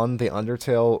jumped on the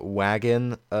Undertale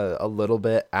wagon a little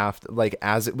bit after, like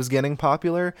as it was getting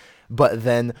popular, but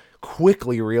then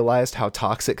quickly realized how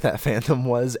toxic that fandom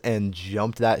was and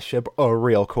jumped that ship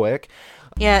real quick.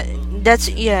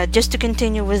 Just to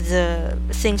continue with the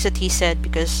things that he said,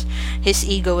 because his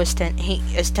ego is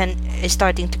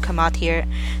starting to come out here.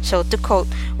 So to quote,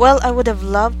 well, I would have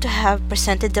loved to have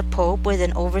presented the Pope with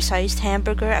an oversized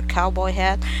hamburger, a cowboy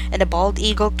hat, and a bald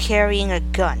eagle carrying a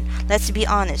gun. Let's be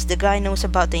honest, the guy knows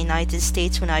about the United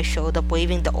States when I showed up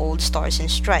waving the old stars and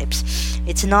stripes.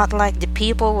 It's not like the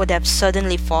people would have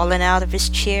suddenly fallen out of his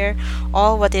chair.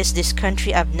 All what is this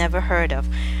country I've never heard of.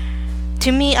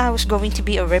 To me, I was going to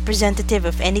be a representative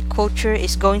of any culture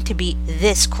is going to be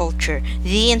this culture,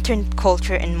 the internet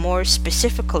culture, and more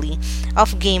specifically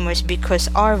of gamers, because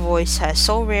our voice has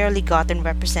so rarely gotten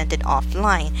represented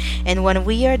offline. And when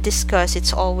we are discussed,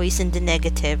 it's always in the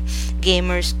negative.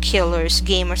 Gamers, killers,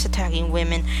 gamers attacking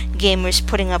women, gamers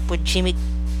putting up with Jimmy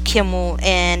Kimmel,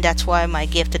 and that's why my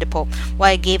gift to the Pope,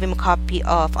 why I gave him a copy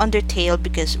of Undertale,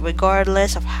 because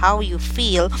regardless of how you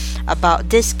feel about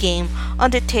this game,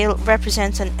 Undertale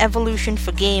represents an evolution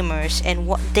for gamers and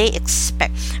what they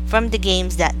expect from the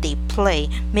games that they play,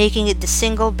 making it the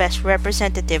single best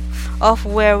representative of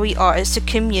where we are as a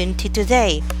community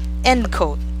today. End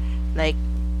quote. Like,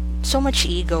 so much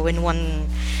ego in one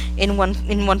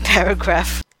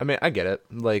paragraph. I mean, I get it.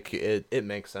 Like it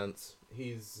makes sense.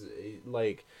 He's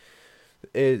like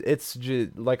it's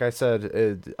like I said,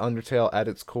 Undertale at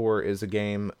its core is a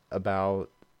game about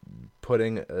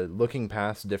looking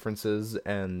past differences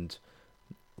and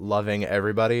loving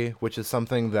everybody, which is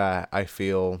something that I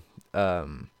feel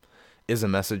is a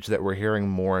message that we're hearing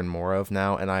more and more of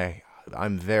now, and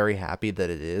I'm very happy that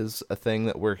it is a thing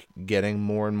that we're getting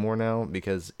more and more now,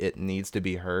 because it needs to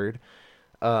be heard.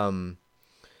 And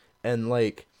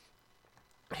like,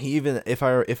 even if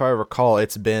I recall,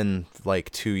 it's been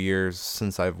like 2 years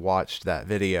since I've watched that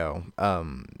video.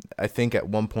 I think at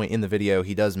one point in the video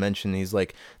he does mention, he's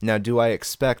like, now do I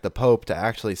expect the Pope to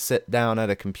actually sit down at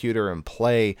a computer and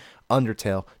play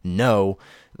Undertale? No.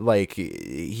 Like,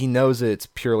 he knows it's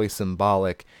purely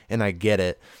symbolic, and I get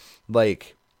it.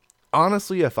 Like,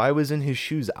 honestly, if I was in his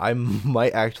shoes, I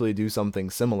might actually do something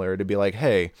similar, to be like,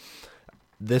 hey,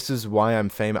 this is why I'm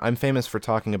famous. I'm famous for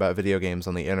talking about video games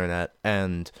on the internet,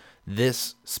 and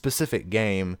this specific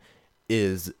game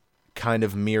is kind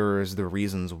of mirrors the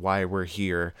reasons why we're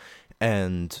here.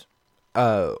 And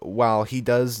while he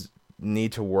does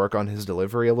need to work on his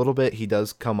delivery a little bit, he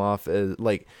does come off as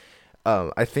like,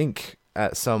 I think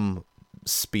at some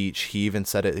speech he even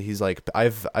said it. He's like,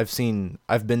 I've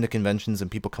been to conventions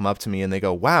and people come up to me and they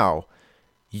go, "Wow,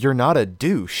 you're not a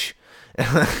douche."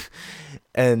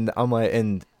 And I'm like,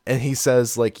 and he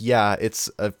says like, yeah, it's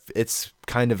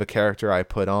kind of a character I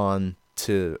put on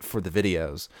for the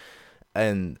videos.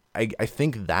 And I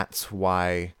think that's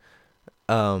why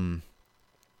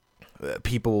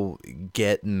people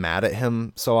get mad at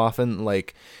him so often,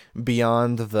 like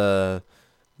beyond the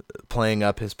playing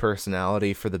up his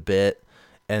personality for the bit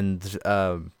and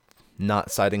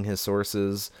not citing his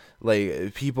sources.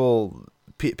 Like people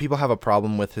have a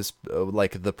problem with his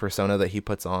like the persona that he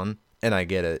puts on, and I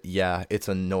get it. Yeah, it's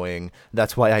annoying.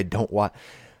 That's why I don't watch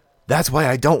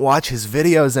his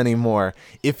videos anymore.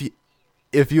 If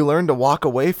you learn to walk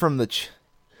away from the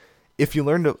if you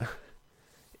learn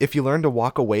to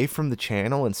walk away from the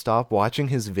channel and stop watching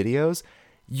his videos,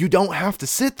 you don't have to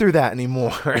sit through that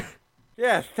anymore.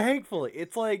 Yeah, thankfully.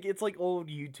 It's like old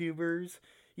YouTubers.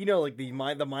 You know, like the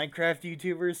Minecraft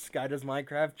YouTubers, Sky Does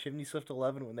Minecraft, Chimney Swift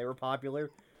 11 when they were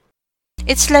popular.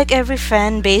 It's like every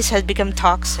fan base has become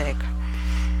toxic.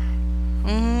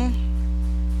 Mm-hmm.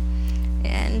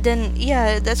 And then,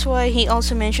 yeah, that's why he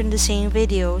also mentioned the same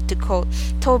video, to quote,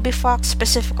 Toby Fox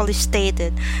specifically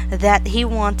stated that he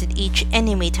wanted each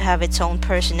enemy to have its own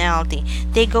personality.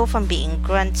 They go from being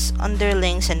grunts,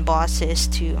 underlings, and bosses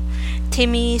to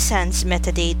Timmy sends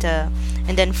metadata,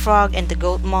 and then Frog and the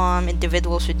Goat Mom,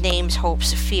 individuals with names,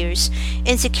 hopes, fears,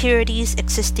 insecurities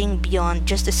existing beyond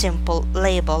just a simple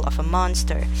label of a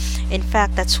monster. In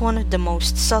fact, that's one of the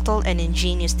most subtle and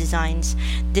ingenious decisions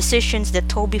that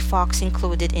Toby Fox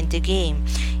included in the game.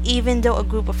 Even though a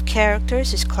group of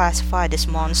characters is classified as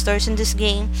monsters in this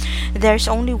game, there's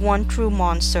only one true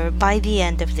monster by the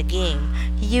end of the game.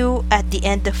 You, at the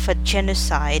end of a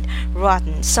genocide,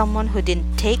 rotten, someone who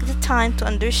didn't take the time to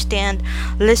understand,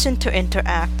 listen to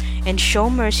interact, and show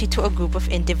mercy to a group of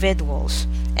individuals.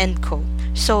 End quote.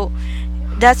 So,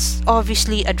 that's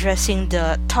obviously addressing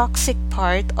the toxic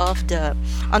part of the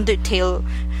Undertale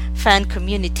fan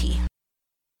community.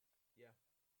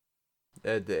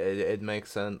 It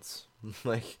makes sense.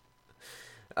 Like,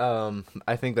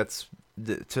 I think that's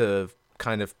to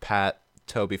kind of pat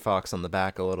Toby Fox on the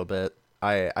back a little bit.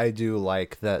 I do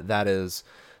like that is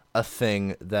a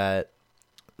thing that,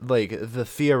 like, the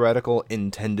theoretical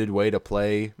intended way to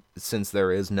play, since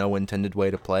there is no intended way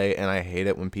to play, and I hate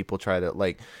it when people try to,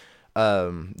 like,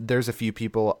 there's a few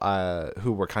people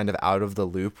who were kind of out of the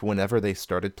loop whenever they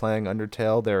started playing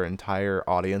Undertale. Their entire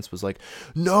audience was like,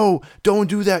 no, don't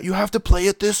do that, you have to play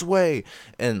it this way,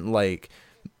 and like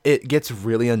it gets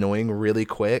really annoying really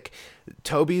quick.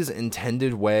 Toby's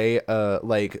intended way,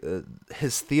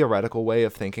 his theoretical way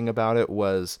of thinking about it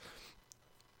was,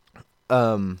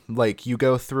 like, you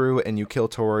go through and you kill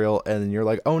Toriel, and you're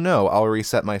like, oh no, I'll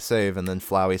reset my save, and then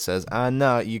Flowey says,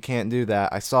 no, you can't do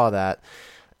that, I saw that.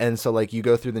 And so, like, you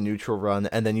go through the neutral run,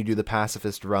 and then you do the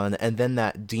pacifist run, and then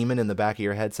that demon in the back of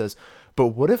your head says, but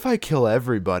what if I kill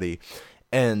everybody?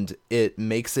 And it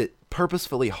makes it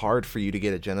purposefully hard for you to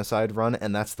get a genocide run,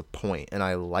 and that's the point, and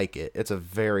I like it. It's a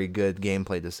very good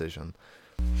gameplay decision.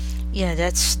 Yeah,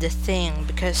 that's the thing,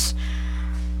 because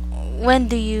when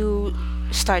do you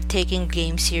start taking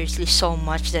games seriously so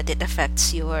much that it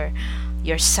affects your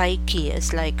psyche?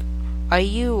 It's like, are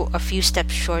you a few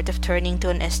steps short of turning to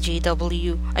an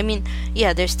SJW? I mean,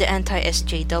 yeah, there's the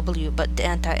anti-SJW, but the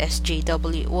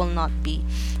anti-SJW will not be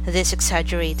this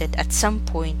exaggerated. At some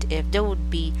point, if there would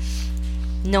be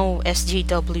no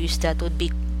SJWs that would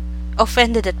be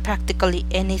offended at practically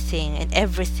anything and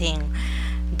everything,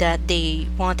 that they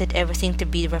wanted everything to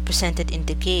be represented in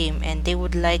the game, and they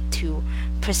would like to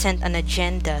present an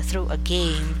agenda through a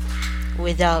game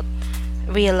without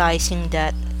realizing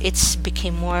that it's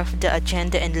became more of the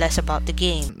agenda and less about the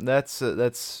game. That's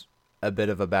a bit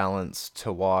of a balance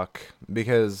to walk,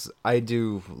 because I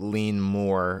do lean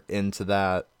more into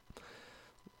that.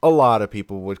 A lot of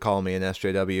people would call me an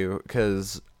SJW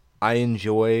because I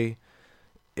enjoy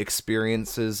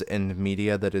experiences and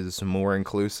media that is more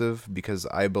inclusive, because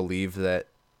I believe that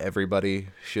everybody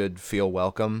should feel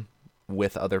welcome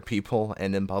with other people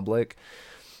and in public.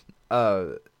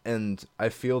 And I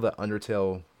feel that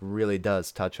Undertale really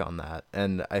does touch on that.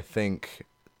 And I think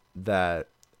that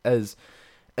as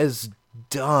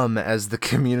dumb as the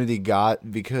community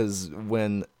got, because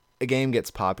when a game gets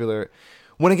popular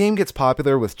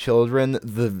with children,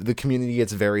 the community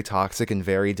gets very toxic and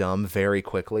very dumb very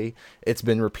quickly. It's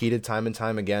been repeated time and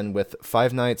time again with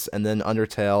Five Nights and then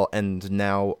Undertale, and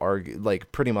now are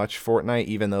like pretty much Fortnite,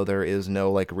 even though there is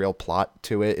no like real plot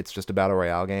to it. It's just a battle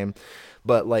royale game.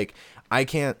 But like, I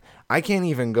can't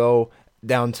even go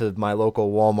down to my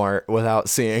local Walmart without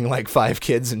seeing like 5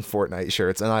 kids in Fortnite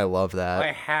shirts, and I love that.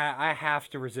 I have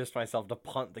to resist myself to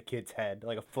punt the kid's head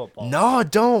like a football. No,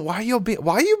 don't. Why are you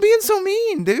being so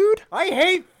mean, dude? I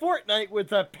hate Fortnite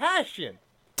with a passion.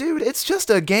 Dude, it's just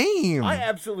a game. I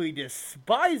absolutely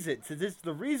despise it, since it's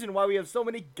the reason why we have so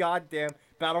many goddamn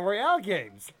battle royale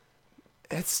games.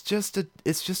 it's just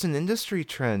an industry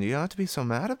trend. You don't have to be so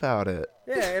mad about it.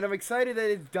 Yeah, and I'm excited that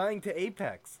it's dying to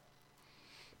Apex.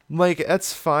 Like,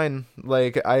 that's fine.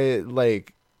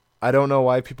 I don't know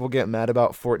why people get mad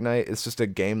about Fortnite. It's just a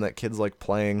game that kids like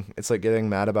playing. It's like getting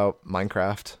mad about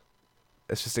Minecraft.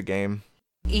 It's just a game.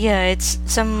 Yeah, it's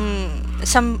some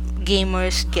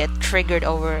gamers get triggered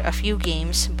over a few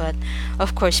games, but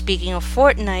of course, speaking of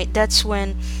Fortnite, that's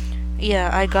when, yeah,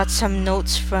 I got some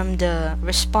notes from the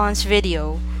response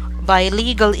video by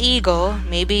Legal Eagle.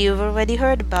 Maybe you've already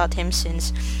heard about him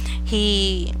since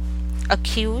he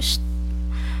accused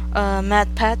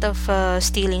MatPat of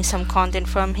stealing some content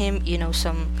from him. You know,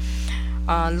 some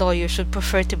lawyers would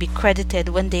prefer to be credited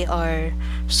when they are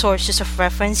sources of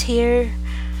reference here.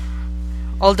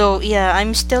 Although, yeah,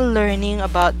 I'm still learning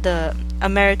about the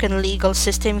American legal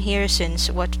system here, since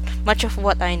what much of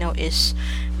what I know is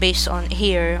based on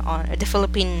here on the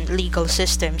Philippine legal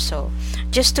system. So,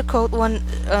 just to quote an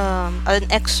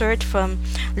excerpt from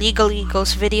Legal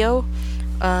Eagle's video,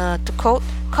 to quote,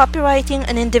 copyrighting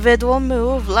an individual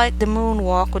move like the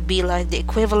moonwalk would be like the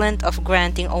equivalent of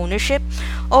granting ownership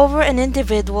over an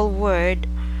individual word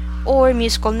or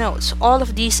musical notes. All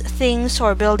of these things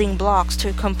are building blocks to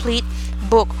a complete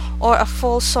book or a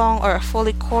full song or a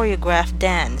fully choreographed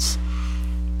dance.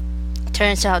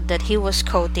 Turns out that he was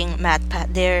quoting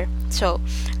MatPat there. So,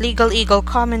 Legal Eagle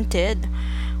commented,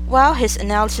 wow, his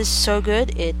analysis is so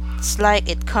good, it's like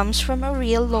it comes from a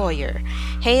real lawyer.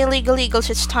 Hey, Legal Eagles,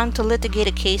 it's time to litigate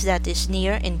a case that is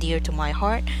near and dear to my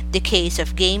heart, the case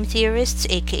of game theorists,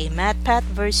 aka MatPat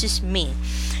versus me.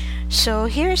 So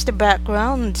here's the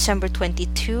background. On December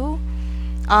 22,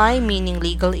 I, meaning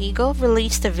Legal Eagle,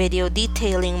 released a video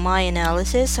detailing my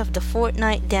analysis of the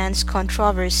Fortnite dance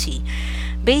controversy.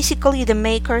 Basically, the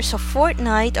makers of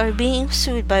Fortnite are being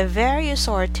sued by various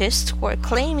artists who are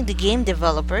claiming the game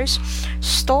developers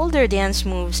stole their dance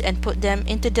moves and put them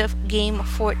into the game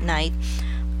Fortnite.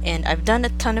 And I've done a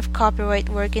ton of copyright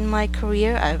work in my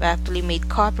career. I've actually made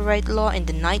copyright law in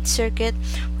the Ninth Circuit,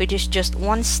 which is just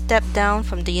one step down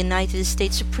from the United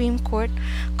States Supreme Court.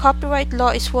 Copyright law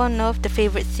is one of the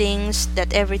favorite things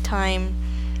that every time...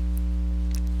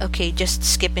 Okay, just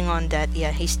skipping on that.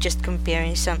 Yeah, he's just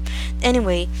comparing some...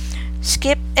 Anyway,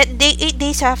 skip... At 8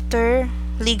 days after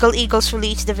Legal Eagles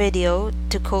released the video,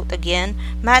 to quote again,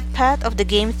 MatPat of the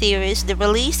Game Theorist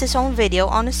released his own video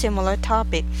on a similar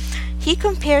topic. He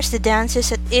compares the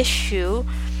dances at issue,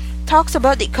 talks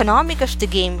about the economic of the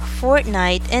game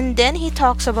Fortnite, and then he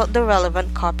talks about the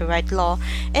relevant copyright law,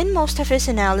 and most of his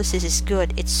analysis is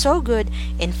good. It's so good,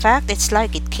 in fact, it's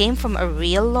like it came from a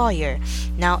real lawyer.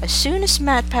 Now, as soon as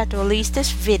MatPat released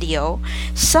this video,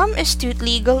 some astute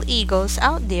Legal Eagles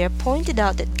out there pointed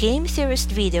out that Game Theorist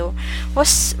video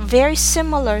was very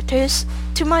similar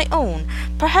to my own,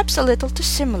 perhaps a little too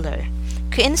similar.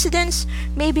 Coincidence?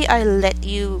 Maybe I'll let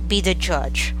you be the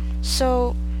judge.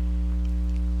 So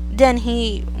then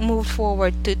he moved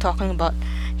forward to talking about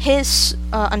his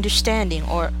understanding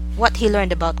or what he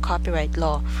learned about copyright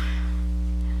law,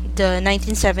 the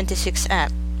 1976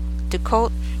 Act. To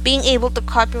quote, being able to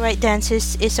copyright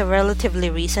dances is a relatively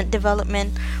recent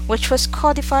development, which was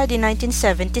codified in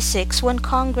 1976 when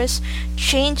Congress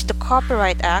changed the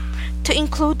Copyright Act to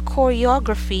include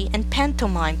choreography and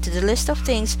pantomime to the list of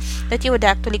things that you would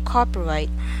actually copyright.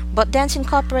 But dancing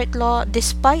copyright law,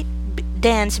 despite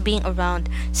dance being around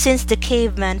since the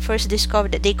caveman first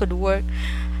discovered that they could work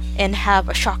and have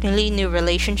a shockingly new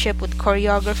relationship with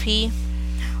choreography,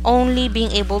 only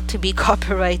being able to be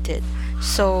copyrighted.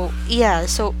 So yeah,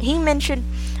 so he mentioned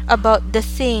about the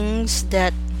things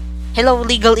that... Hello,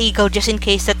 Legal Eagle, just in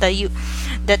case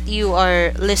that you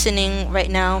are listening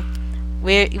right now.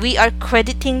 We are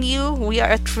crediting you, we are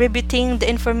attributing the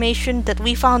information that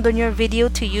we found on your video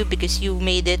to you because you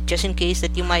made it, just in case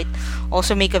that you might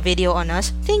also make a video on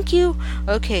us. Thank you.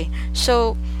 Okay,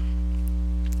 so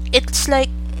it's like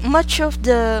much of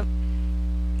the...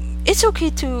 It's okay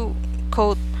to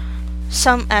quote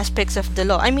some aspects of the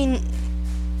law. I mean,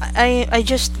 I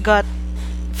just got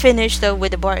finished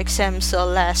with the bar exams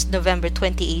last November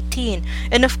 2018,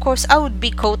 and of course I would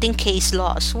be quoting case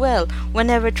law as well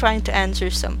whenever trying to answer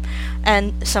some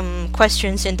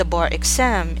questions in the bar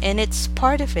exam, and it's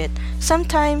part of it.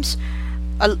 Sometimes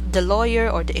the lawyer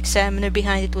or the examiner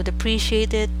behind it would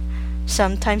appreciate it.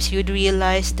 Sometimes you'd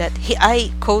realize that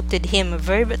I quoted him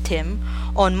verbatim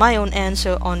on my own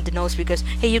answer on the notes because,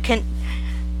 hey, you can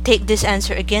take this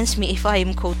answer against me if I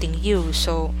am quoting you.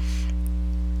 So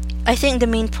I think the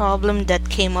main problem that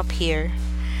came up here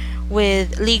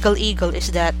with Legal Eagle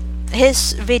is that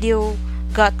his video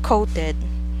got quoted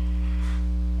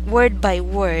word by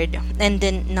word and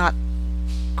then not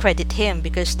credit him,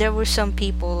 because there were some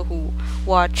people who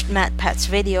watched MatPat's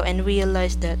video and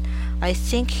realized that I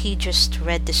think he just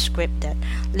read the script that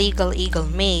Legal Eagle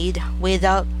made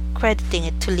without crediting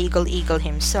it to Legal Eagle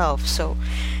himself. So,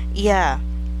 yeah.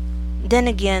 Then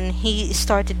again, he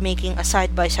started making a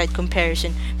side-by-side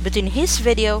comparison between his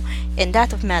video and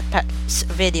that of MatPat's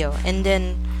video. And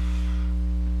then,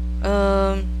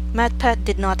 MatPat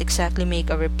did not exactly make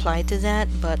a reply to that,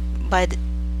 but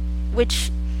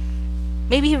which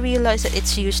maybe he realized that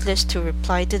it's useless to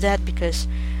reply to that, because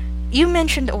you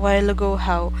mentioned a while ago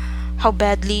how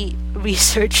badly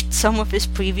researched some of his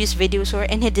previous videos were,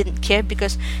 and he didn't care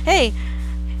because, hey,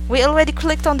 we already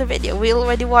clicked on the video, we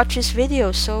already watched his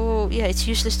video, so yeah, it's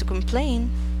useless to complain,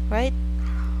 right?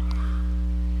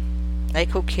 Like,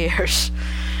 who cares?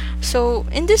 So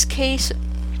in this case,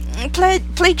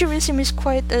 plagiarism is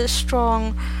quite a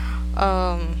strong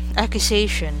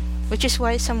accusation, which is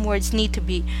why some words need to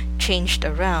be changed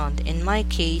around. In my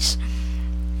case,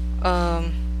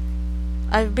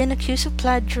 I've been accused of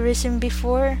plagiarism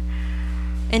before,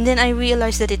 and then I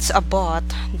realized that it's a bot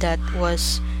that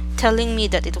was telling me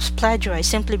that it was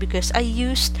plagiarized simply because I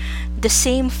used the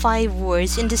same 5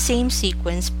 words in the same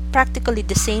sequence, practically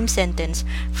the same sentence,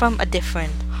 from a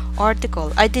different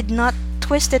article. I did not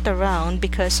twist it around,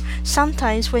 because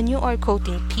sometimes when you are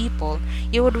quoting people,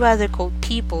 you would rather quote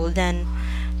people than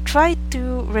try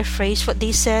to rephrase what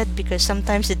they said, because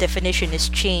sometimes the definition is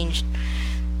changed.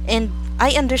 And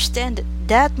I understand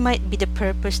that might be the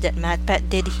purpose that MatPat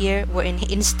did here, wherein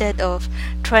instead of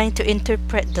trying to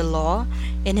interpret the law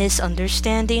in his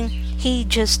understanding, he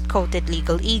just quoted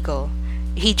Legal Eagle.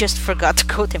 He just forgot to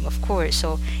quote him, of course.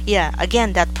 So yeah,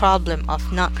 again, that problem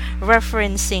of not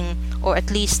referencing, or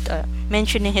at least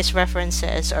mentioning his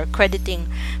references or crediting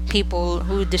people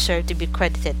who deserve to be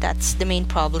credited, that's the main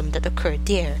problem that occurred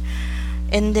there.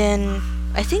 And then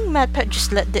I think MatPat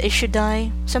just let the issue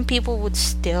die. Some people would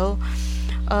still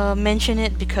mention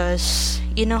it, because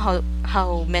you know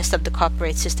how messed up the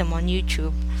copyright system on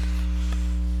YouTube.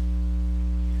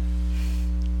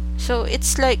 So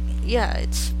it's like, yeah,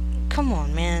 it's, come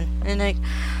on, man. And like,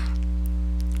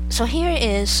 so here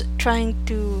is trying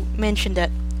to mention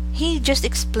that he just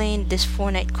explained this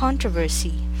Fortnite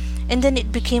controversy, and then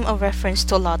it became a reference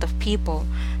to a lot of people.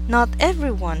 Not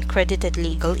everyone credited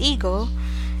Legal Eagle,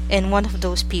 and one of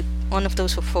those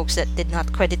folks that did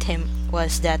not credit him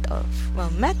was that of, well,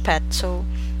 MatPat. So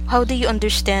how do you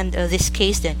understand this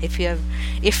case then, if you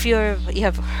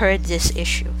have heard this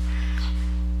issue?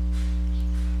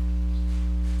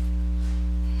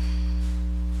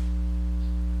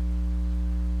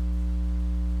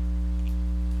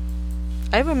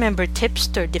 I remember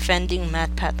Tipster defending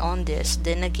MatPat on this.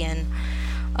 Then again,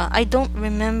 I don't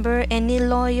remember any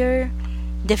lawyer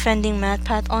defending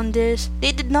MatPat on this.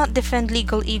 They did not defend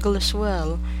Legal Eagle as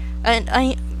well. And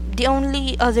the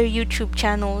only other YouTube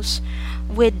channels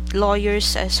with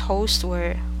lawyers as hosts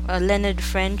were Leonard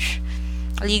French.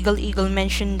 Legal Eagle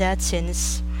mentioned that,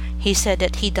 since he said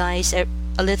that he dies a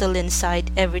little inside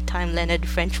every time Leonard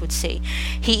French would say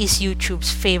he is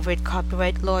YouTube's favorite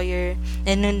copyright lawyer.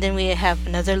 And then we have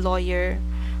another lawyer,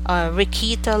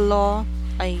 Rikita Law.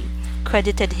 I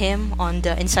credited him on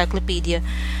the Encyclopedia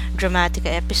Dramatica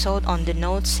episode on the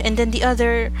notes. And then the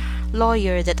other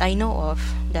lawyer that I know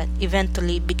of that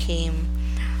eventually became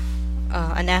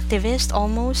an activist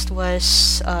almost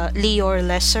was Leor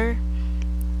Lesser.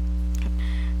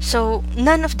 So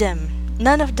none of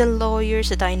the lawyers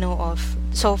that I know of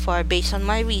so far, based on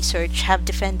my research, have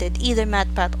defended either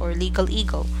MatPat or Legal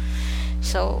Eagle.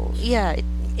 So yeah,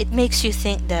 it makes you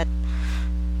think that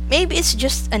maybe it's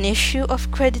just an issue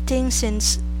of crediting,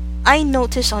 since I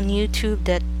noticed on YouTube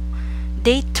that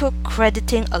they took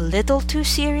crediting a little too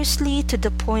seriously, to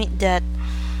the point that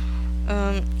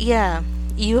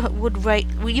you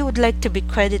would like to be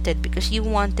credited because you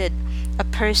wanted a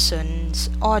person's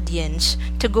audience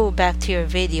to go back to your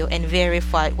video and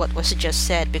verify what was just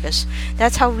said, because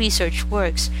that's how research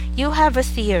works. You have a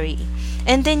theory,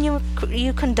 and then you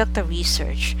conduct a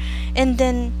research, and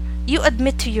then you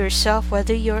admit to yourself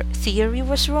whether your theory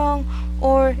was wrong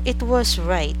or it was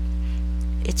right.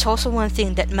 It's also one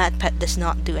thing that MatPat does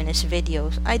not do in his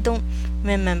videos. I don't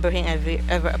remember him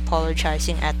ever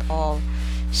apologizing at all.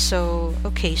 So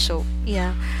okay, so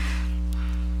yeah.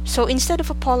 So instead of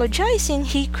apologizing,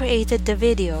 he created the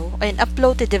video and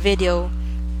uploaded the video.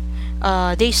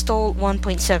 They stole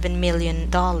 $1.7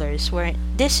 million, where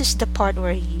this is the part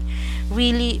where he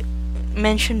really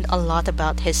mentioned a lot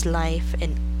about his life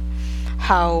and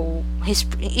how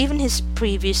even his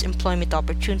previous employment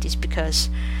opportunities, because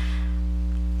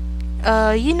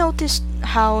you noticed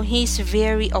how he's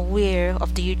very aware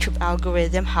of the YouTube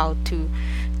algorithm, how to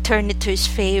turn it to his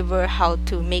favor, how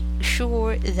to make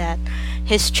sure that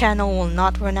his channel will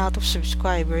not run out of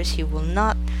subscribers, he will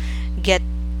not get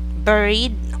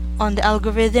buried on the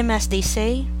algorithm, as they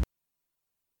say.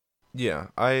 Yeah,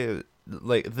 I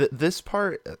like this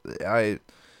part. I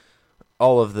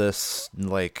all of this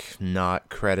like not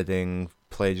crediting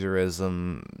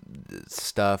plagiarism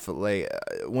stuff. Like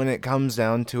when it comes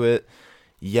down to it,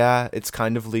 yeah, it's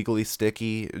kind of legally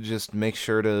sticky. Just make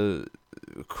sure to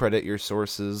credit your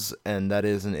sources, and that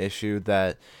is an issue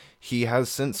that he has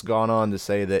since gone on to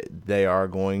say that they are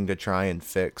going to try and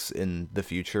fix in the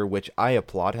future, which I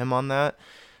applaud him on that.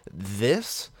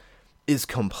 This is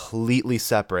completely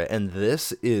separate, and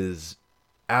this is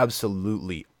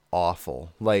absolutely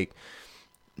awful. Like,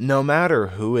 no matter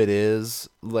who it is,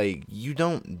 like, you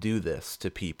don't do this to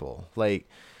people. Like,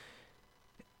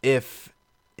 if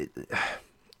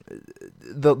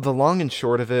the long and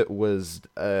short of it was,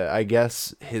 I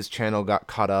guess his channel got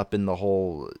caught up in the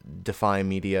whole Defy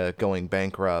Media going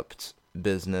bankrupt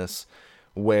business,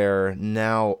 where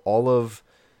now all of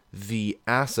the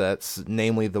assets,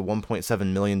 namely the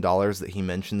 $1.7 million that he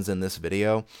mentions in this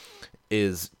video,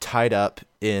 is tied up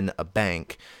in a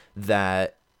bank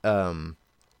that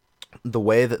the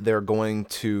way that they're going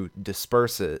to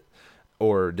disperse it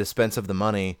or dispense of the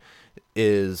money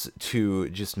is to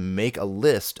just make a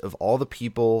list of all the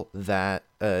people that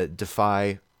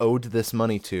Defy owed this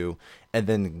money to, and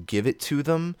then give it to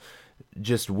them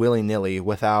just willy-nilly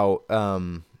without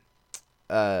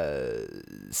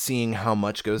seeing how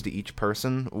much goes to each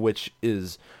person, which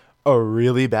is a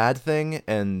really bad thing,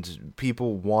 and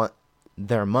people want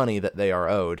their money that they are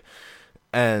owed.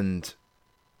 And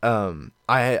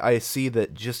I see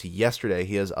that just yesterday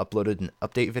he has uploaded an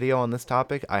update video on this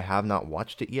topic. I have not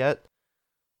watched it yet.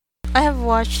 I have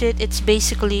watched it. It's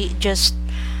basically just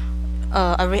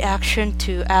a reaction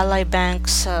to Ally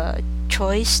Bank's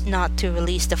choice not to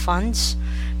release the funds,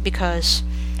 because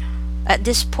at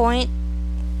this point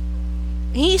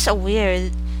he's aware,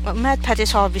 MatPat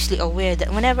is obviously aware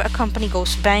that whenever a company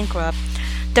goes bankrupt,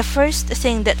 the first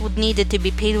thing that would needed to be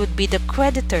paid would be the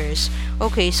creditors.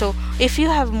 Okay, so if you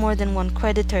have more than one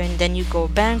creditor and then you go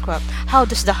bankrupt, how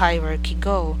does the hierarchy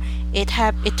go? It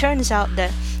turns out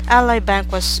that Ally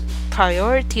Bank was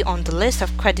priority on the list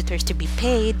of creditors to be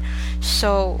paid,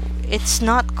 so it's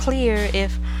not clear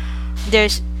if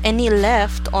there's any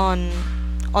left on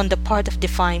the part of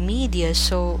Defy Media.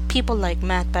 So people like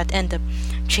MatPat end up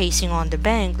chasing on the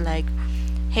bank, like,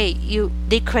 hey,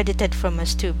 they credited from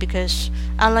us too, because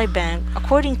Ally Bank,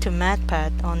 according to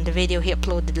MatPat on the video he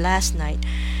uploaded last night,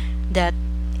 that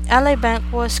Ally Bank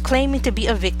was claiming to be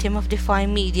a victim of Defy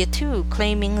Media too,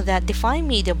 claiming that Defy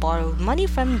Media borrowed money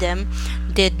from them,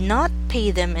 did not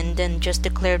pay them, and then just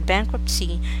declared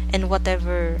bankruptcy, and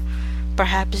whatever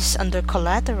perhaps is under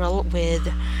collateral with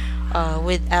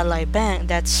Ally Bank,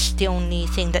 that's the only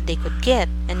thing that they could get.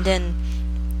 And then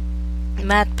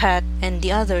MatPat and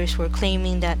the others were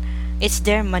claiming that it's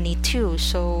their money too.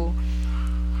 So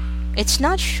it's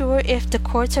not sure if the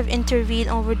courts have intervened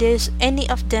over this. Any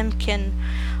of them can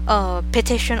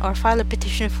petition or file a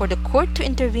petition for the court to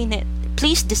intervene.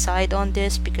 Please decide on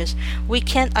this, because we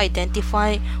can't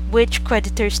identify which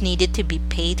creditors needed to be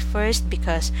paid first,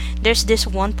 because there's this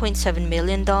 $1.7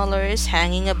 million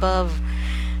hanging above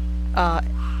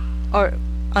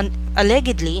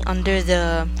allegedly under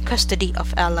the custody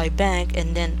of Ally Bank,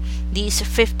 and then these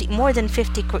more than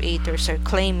 50 creators are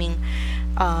claiming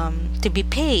to be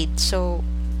paid. So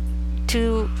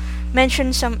to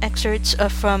mention some excerpts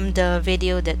from the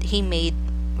video that he made,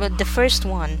 well, the first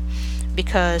one,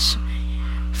 because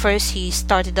first he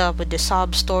started off with the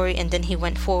sob story, and then he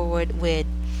went forward with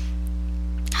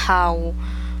how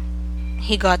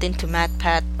he got into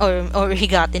MatPat, or he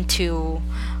got into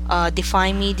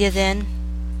Defy Media then,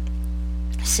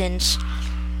 since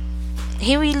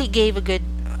he really gave a good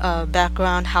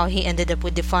background how he ended up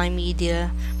with Defy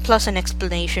Media, plus an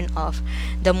explanation of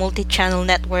the multi-channel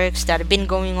networks that have been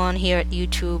going on here at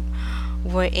YouTube,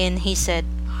 wherein he said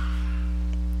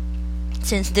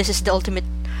since this is the ultimate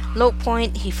low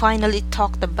point, he finally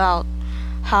talked about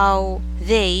how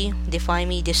Defy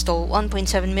Media, stole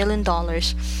 $1.7 million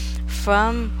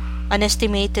from an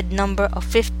estimated number of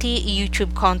 50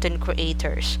 YouTube content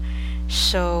creators.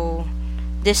 So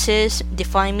this is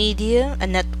Defy Media,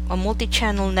 a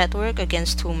multi-channel network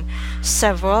against whom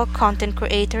several content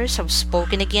creators have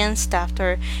spoken against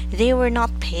after they were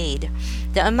not paid.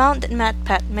 The amount that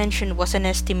MatPat mentioned was an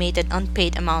estimated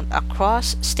unpaid amount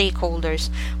across stakeholders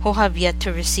who have yet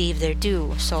to receive their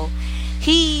due. So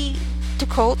to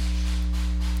quote,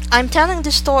 "I'm telling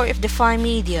the story of Defy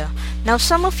Media. Now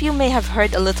some of you may have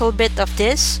heard a little bit of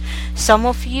this. Some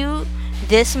of you,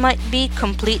 This might be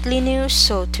completely new,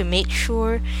 so to make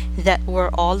sure that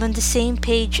we're all on the same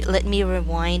page, let me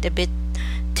rewind a bit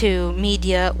to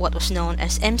media, what was known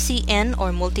as MCN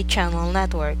or multi-channel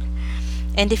network.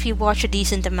 And if you watch a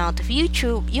decent amount of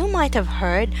YouTube, you might have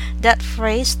heard that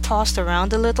phrase tossed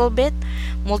around a little bit,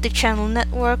 multi-channel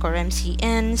network or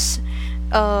MCNs,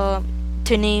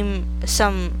 to name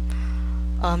some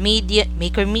media,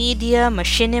 Maker Media,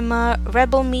 Machinima,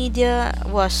 Rebel Media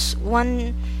was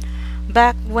one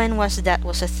back when was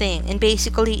a thing. And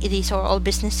basically these are all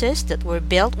businesses that were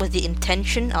built with the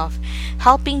intention of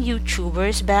helping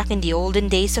YouTubers back in the olden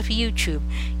days of YouTube.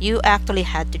 You actually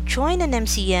had to join an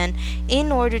MCN in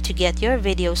order to get your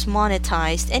videos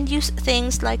monetized and use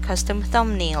things like custom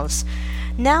thumbnails.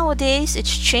 Nowadays,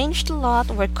 it's changed a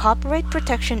lot where copyright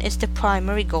protection is the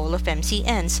primary goal of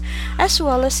MCNs, as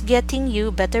well as getting you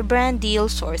better brand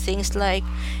deals or things like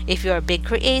if you're a big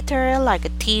creator, like a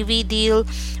TV deal,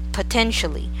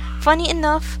 potentially. Funny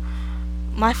enough,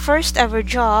 my first ever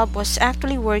job was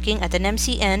actually working at an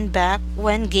MCN back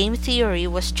when game theory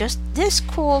was just this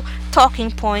cool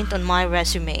talking point on my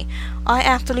resume. I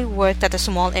actually worked at a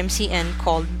small MCN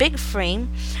called Big Frame.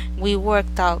 We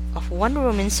worked out of one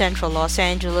room in central Los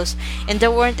Angeles, and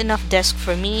there weren't enough desks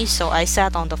for me, so I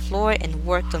sat on the floor and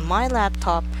worked on my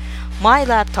laptop.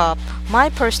 My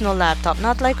personal laptop,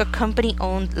 not like a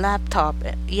company-owned laptop.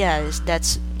 Yes,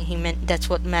 that's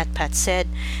what MatPat said.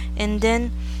 And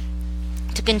then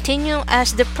to continue,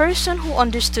 as the person who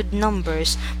understood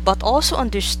numbers but also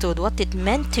understood what it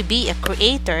meant to be a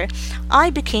creator,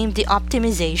 I became the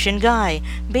optimization guy.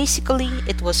 Basically,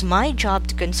 it was my job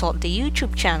to consult the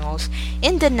YouTube channels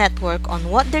in the network on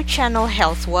what their channel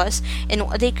health was and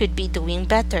what they could be doing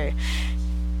better.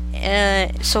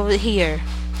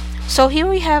 So here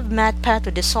we have MatPat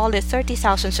with a solid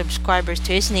 30,000 subscribers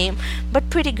to his name, but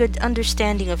pretty good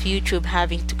understanding of YouTube,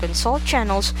 having to consult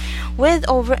channels with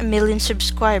over 1 million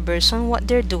subscribers on what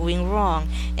they're doing wrong.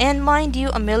 And mind you,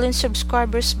 1 million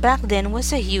subscribers back then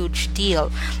was a huge deal.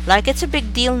 Like it's a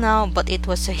big deal now, but it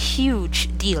was a huge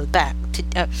deal back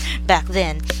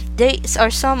then. These are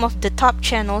some of the top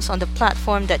channels on the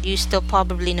platform that you still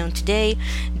probably know today: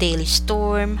 Daily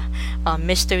Storm,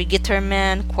 Mystery Guitar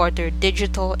Man, Quarter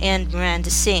Digital, and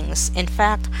Miranda Sings. In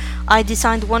fact, I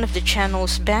designed one of the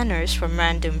channel's banners from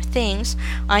Random Things.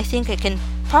 I think I can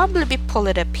probably pull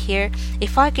it up here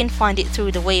if I can find it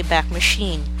through the Wayback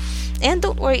Machine. And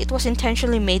don't worry, it was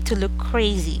intentionally made to look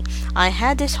crazy. I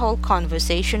had this whole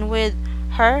conversation with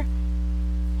her,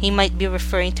 he might be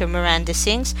referring to Miranda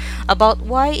Sings, about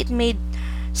why it made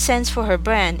sense for her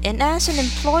brand. And as an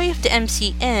employee of the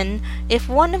MCN, if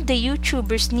one of the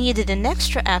YouTubers needed an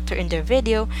extra actor in their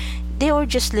video, they were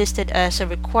just listed as a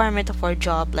requirement of our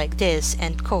job, like this,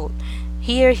 end quote.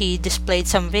 Here he displayed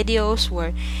some videos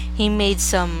where he made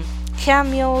some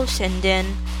cameos, and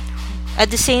then at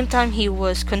the same time he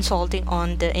was consulting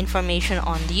on the information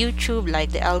on the YouTube,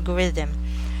 like the algorithm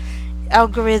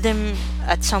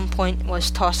at some point was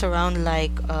tossed around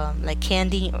like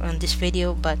candy on this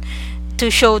video, but to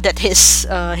show that his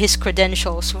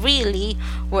credentials really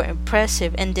were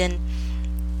impressive. And then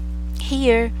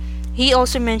here he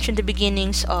also mentioned the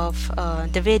beginnings of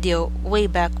the video way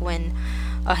back when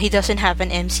he doesn't have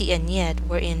an MCN yet,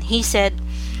 wherein he said,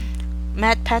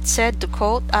 MatPat said, to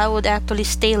quote, "I would actually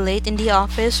stay late in the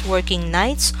office working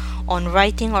nights on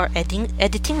writing or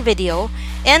editing video,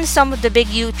 and some of the big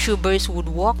YouTubers would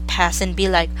walk past and be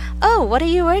like, 'Oh, what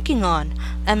are you working on?'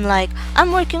 I'm like,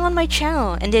 'I'm working on my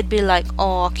channel,' and they'd be like,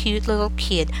 'Oh, cute little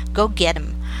kid, go get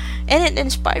him.' And it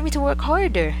inspired me to work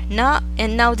harder. Now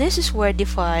this is where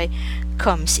Defy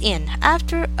comes in.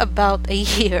 After about a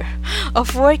year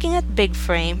of working at Big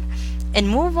Frame, and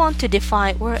move on to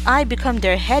Defy, where I become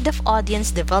their head of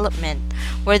audience development,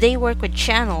 where they work with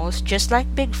channels just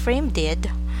like Big Frame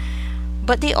did.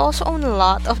 But they also own a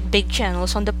lot of big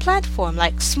channels on the platform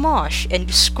like Smosh and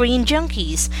Screen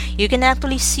Junkies. You can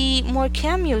actually see more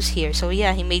cameos here. So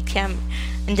yeah, he made and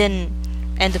then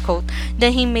end the quote.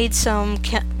 Then he made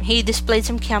he displayed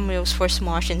some cameos for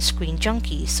Smosh and Screen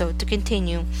Junkies. So to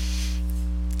continue,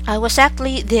 I was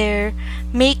actually there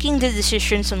making the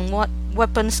decisions on what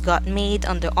weapons got made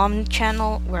on the Omni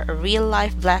channel, where a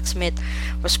real-life blacksmith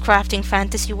was crafting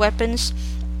fantasy weapons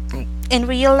in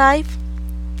real life.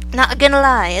 Not gonna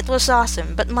lie, it was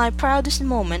awesome, but my proudest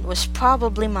moment was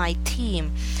probably my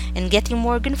team and getting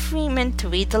Morgan Freeman to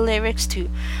read the lyrics to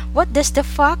 "What Does the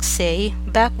Fox Say"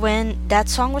 back when that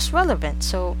song was relevant.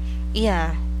 So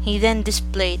yeah, he then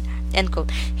displayed, end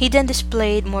quote, he then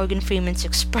displayed Morgan Freeman's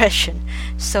expression.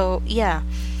 So yeah,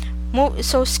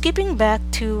 so skipping back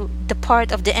to the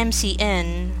part of the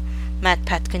MCN,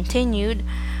 MatPat continued,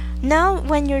 Now,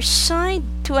 when you're signed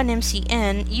to an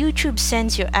MCN, YouTube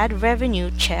sends your ad revenue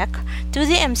check to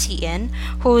the MCN,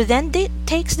 who then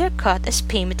takes their cut as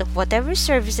payment of whatever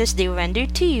services they render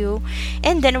to you,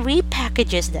 and then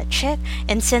repackages that check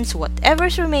and sends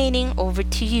whatever's remaining over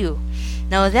to you.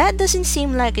 Now, that doesn't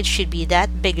seem like it should be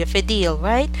that big of a deal,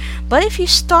 right? But if you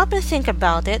stop and think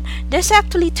about it, there's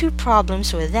actually two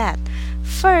problems with that.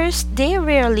 First, they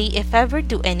rarely, if ever,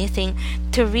 do anything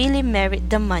to really merit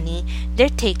the money they're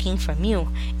taking from you.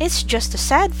 It's just a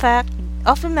sad fact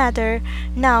of the matter.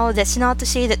 Now, that's not to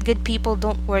say that good people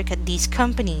don't work at these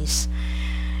companies.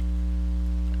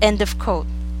 End of quote.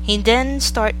 He then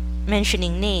start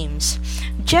mentioning names.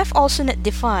 Jeff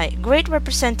Olson@Defy, great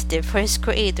representative for his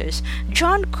creators.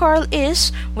 John Carl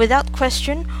is, without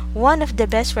question, one of the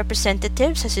best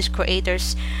representatives as his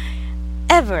creators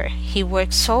ever. He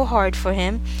worked so hard for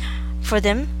them.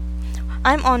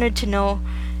 I'm honored to know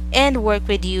and work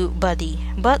with you, buddy.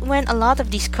 But when a lot of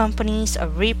these companies are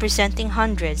representing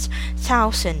hundreds,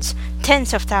 thousands,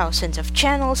 tens of thousands of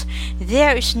channels,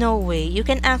 there is no way you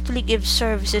can actually give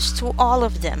services to all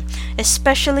of them,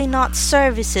 especially not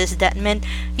services that meant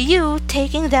you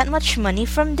taking that much money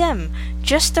from them.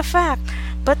 Just a fact.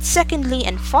 But secondly,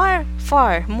 and far,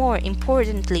 far more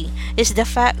importantly, is the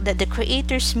fact that the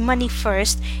creator's money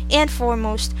first and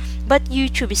foremost, but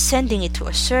YouTube is sending it to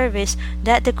a service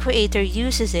that the creator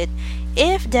uses it,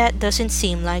 if that doesn't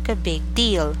seem like a big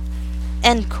deal.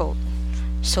 End quote.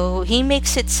 So he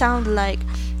makes it sound like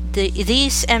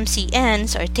these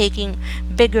MCNs are taking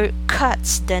bigger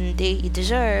cuts than they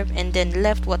deserve, and then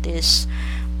left what is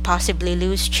possibly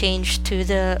loose change to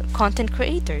the content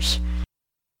creators.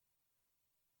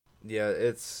 Yeah,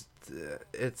 it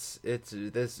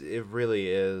really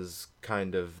is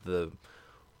kind of the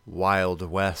wild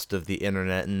west of the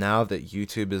internet, and now that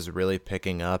YouTube is really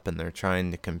picking up and they're trying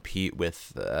to compete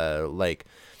with like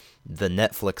the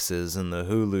Netflixes and the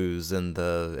Hulus and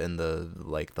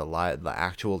the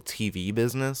actual TV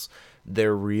business,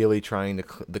 they're really trying to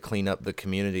clean up the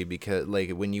community, because like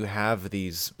when you have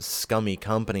these scummy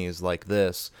companies like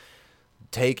this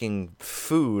taking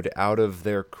food out of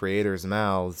their creators'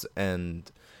 mouths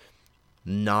and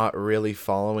not really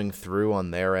following through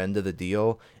on their end of the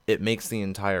deal, it makes the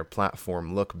entire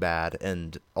platform look bad,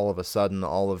 and all of a sudden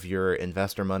all of your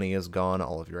investor money is gone,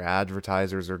 all of your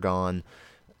advertisers are gone,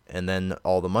 and then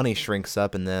all the money shrinks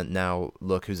up, and then now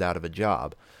look who's out of a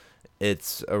job.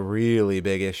 It's a really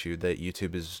big issue that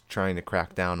YouTube is trying to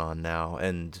crack down on now,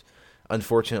 and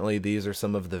unfortunately, these are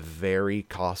some of the very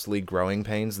costly growing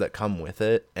pains that come with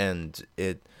it, and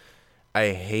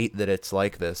I hate that it's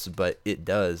like this, but it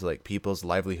does. Like, people's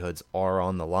livelihoods are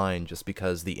on the line just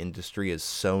because the industry is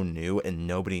so new and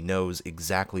nobody knows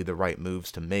exactly the right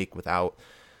moves to make without,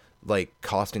 like,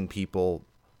 costing people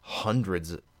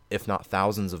hundreds, if not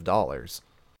thousands of dollars.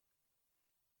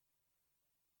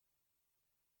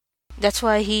 That's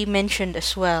why he mentioned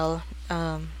as well,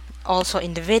 also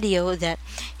in the video, that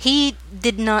he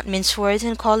did not mince words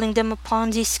in calling them a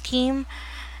Ponzi scheme,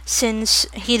 since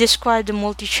he described the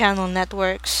multi-channel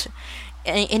networks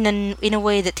in a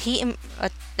way that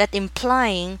that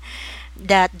implying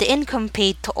that the income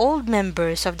paid to old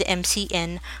members of the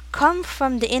MCN come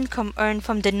from the income earned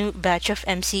from the new batch of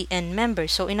MCN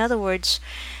members. So in other words,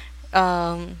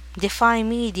 Defy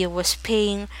Media was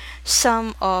paying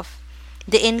some of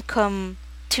the income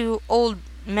to old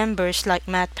members like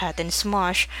MatPat and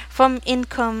Smosh from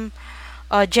income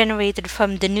generated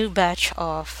from the new batch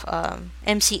of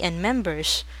MCN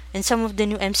members. And some of the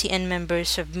new MCN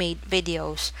members have made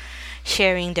videos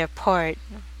sharing their part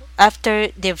after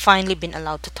they've finally been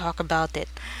allowed to talk about it.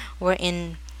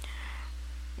 Wherein,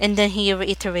 and then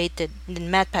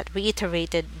MatPat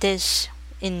reiterated this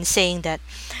in saying that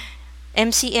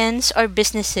MCNs are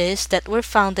businesses that were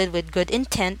founded with good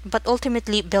intent but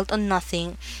ultimately built on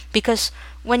nothing, because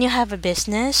when you have a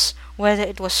business, whether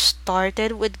it was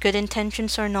started with good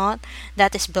intentions or not,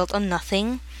 that is built on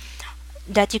nothing,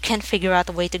 that you can't figure out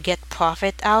a way to get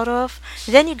profit out of,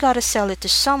 then you gotta sell it to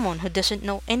someone who doesn't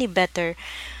know any better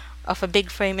of a big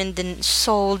frame, and then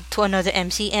sold to another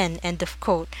MCN. End of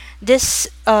quote. This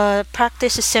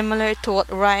practice is similar to what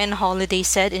Ryan Holiday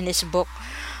said in his book,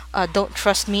 Don't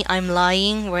Trust Me, I'm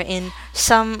Lying, wherein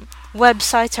some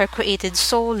websites are created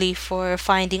solely for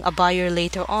finding a buyer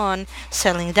later on,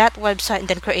 selling that website, and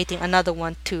then creating another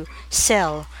one to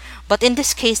sell. But in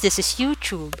this case, this is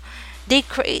YouTube. They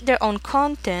create their own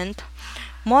content,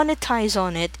 monetize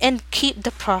on it, and keep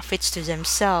the profits to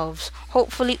themselves,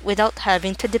 hopefully without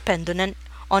having to depend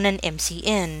on an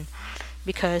MCN.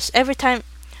 Because every time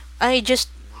I just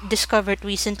discovered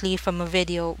recently from a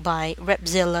video by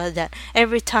Repzilla that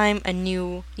every time a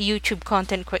new YouTube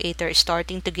content creator is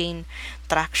starting to gain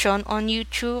traction on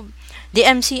YouTube, the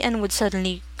MCN would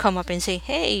suddenly come up and say,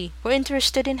 "Hey, we're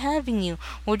interested in having you.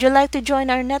 Would you like to join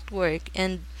our network?"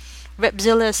 And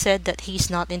Repzilla said that he's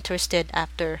not interested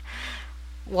after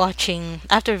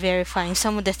verifying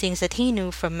some of the things that he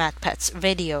knew from MatPat's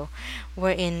video,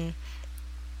 wherein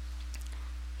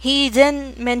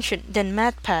then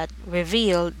MatPat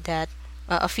revealed that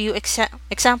a few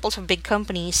examples of big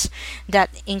companies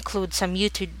that include some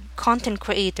YouTube content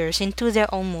creators into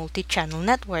their own multi-channel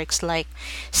networks, like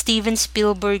Steven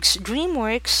Spielberg's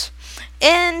DreamWorks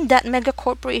and that mega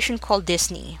corporation called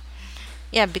Disney.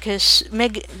 Yeah, because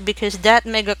that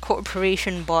mega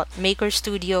corporation bought Maker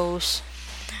Studios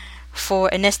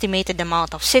for an estimated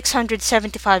amount of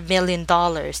 $675 million.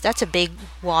 That's a big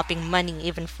whopping money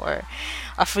even for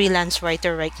a freelance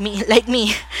writer like me. Like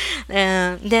me.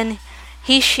 Then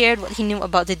he shared what he knew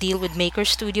about the deal with Maker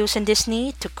Studios and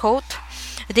Disney. To quote,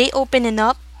 "They open it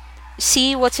up,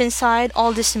 see what's inside,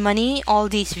 all this money, all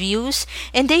these views,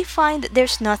 and they find that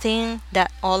there's nothing,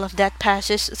 that all of that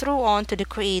passes through on to the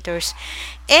creators,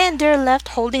 and they're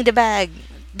left holding the bag.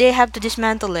 They have to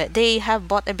dismantle it. They have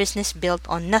bought a business built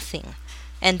on nothing."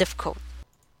 End of quote.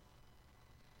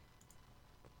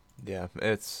 Yeah,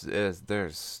 this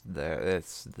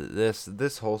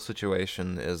whole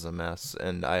situation is a mess,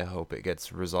 and I hope it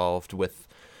gets resolved with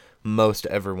most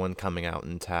everyone coming out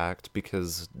intact,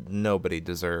 because nobody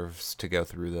deserves to go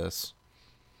through this.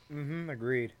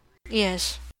 Agreed.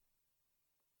 Yes.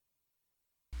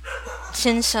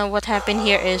 Since what happened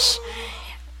here is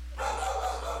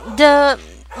the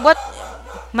what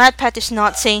MatPat is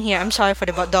not saying here. I'm sorry for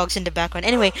the dogs in the background.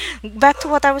 Anyway, back to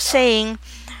what I was saying.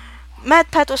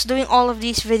 MatPat was doing all of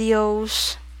these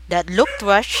videos that looked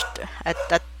rushed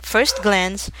at first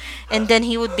glance, and then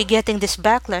he would be getting this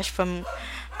backlash from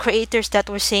creators that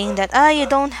were saying that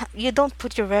you don't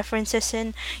put your references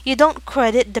in, you don't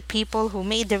credit the people who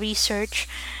made the research,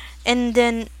 and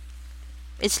then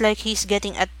it's like he's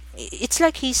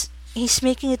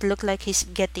making it look like he's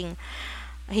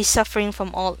suffering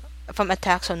from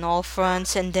attacks on all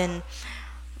fronts. And then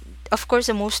of course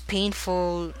the most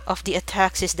painful of the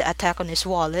attacks is the attack on his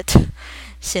wallet,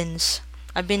 since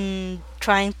I've been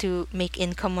trying to make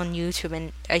income on YouTube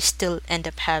and I still end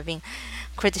up having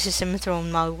criticism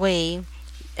thrown my way,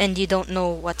 and you don't know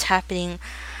what's happening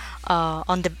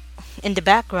on the in the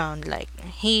background. Like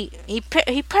he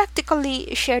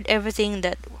practically shared everything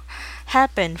that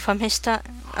happened from his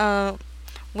time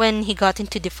when he got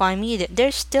into Defy Media.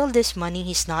 There's still this money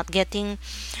he's not getting,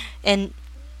 and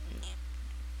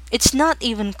it's not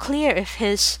even clear if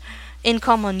his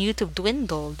income on YouTube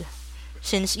dwindled,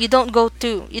 since you don't go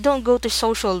to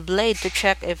Social Blade to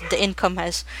check if the income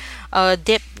has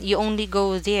dipped. You only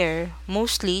go there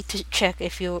mostly to check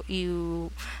if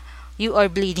you are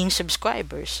bleeding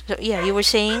subscribers. So yeah, you were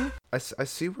saying. I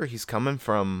see where he's coming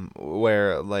from,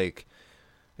 where, like,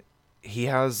 he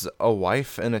has a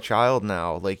wife and a child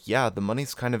now. Like, yeah, the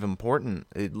money's kind of important.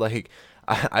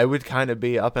 I would kind of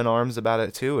be up in arms about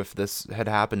it too if this had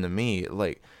happened to me.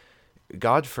 Like,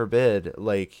 God forbid,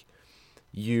 like,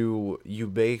 you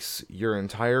base your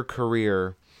entire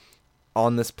career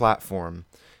on this platform,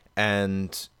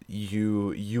 and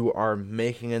you are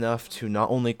making enough to not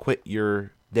only quit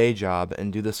your day job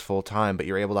and do this full time, but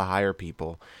you're able to hire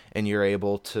people, and you're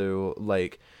able to,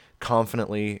 like,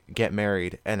 confidently get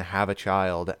married and have a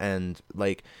child, and,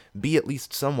 like, be at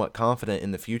least somewhat confident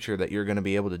in the future that you're going to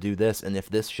be able to do this, and if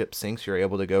this ship sinks, you're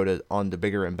able to go on to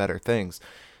bigger and better things.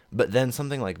 But then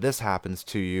something like this happens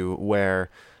to you,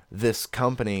 where this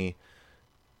company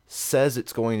says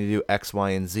it's going to do X,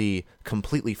 Y, and Z,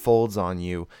 completely folds on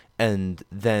you, and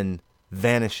then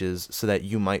vanishes so that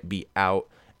you might be out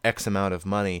X amount of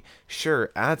money. Sure,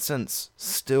 AdSense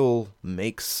still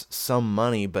makes some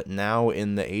money, but now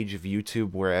in the age of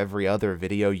YouTube, where every other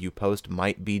video you post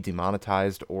might be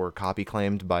demonetized or copy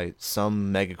claimed by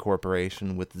some mega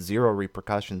corporation with zero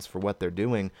repercussions for what they're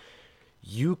doing,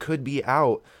 you could be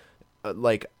out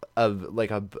like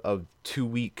a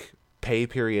 2-week pay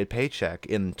period paycheck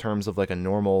in terms of like a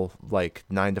normal, like,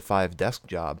 9 to 5 desk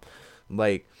job.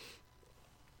 Like,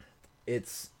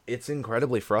 it's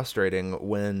incredibly frustrating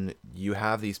when you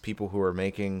have these people who are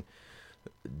making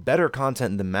better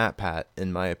content than MatPat,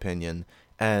 in my opinion,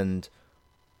 and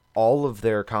all of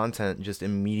their content just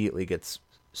immediately gets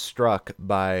struck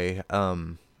by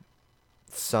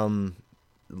some,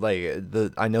 like,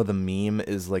 I know the meme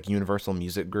is like Universal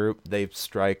Music Group. They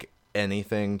strike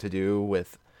anything to do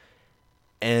with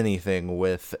anything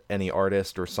with any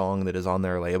artist or song that is on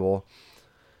their label.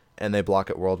 and they block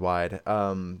it worldwide.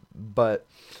 But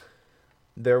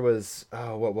there was,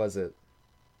 oh, what was it?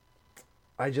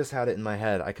 I just had it in my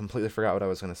head. I completely forgot what I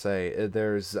was gonna say.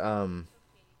 It's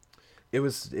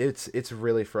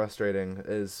really frustrating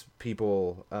as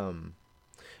people.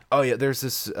 Oh yeah, there's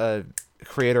this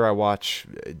creator I watch.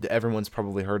 Everyone's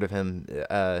probably heard of him.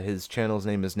 His channel's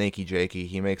name is Nakey Jakey.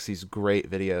 He makes these great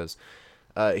videos.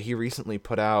 He recently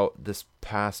put out, this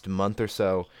past month or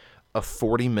so, a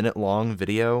 40-minute long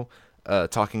video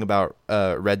talking about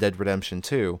Red Dead Redemption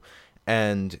 2,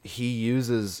 and he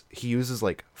uses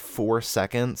like 4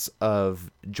 seconds of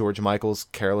George Michael's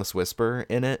Careless Whisper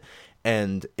in it,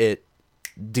 and it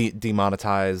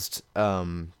demonetized,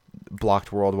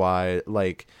 blocked worldwide.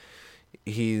 Like,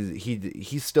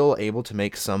 he's still able to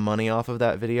make some money off of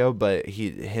that video, but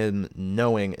him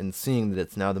knowing and seeing that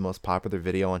it's now the most popular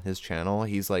video on his channel,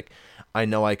 he's like, I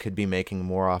know I could be making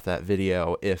more off that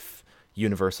video if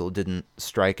Universal didn't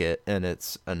strike it, and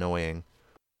it's annoying.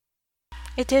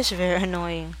 It is very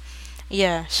annoying.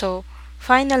 Yeah, so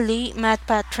finally,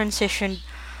 MatPat transitioned,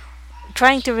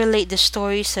 trying to relate the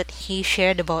stories that he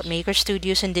shared about Maker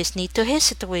Studios and Disney to his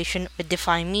situation with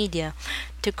Defy Media.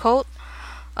 To quote,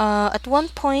 at one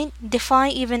point, Defy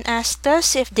even asked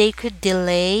us if they could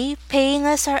delay paying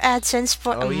us our AdSense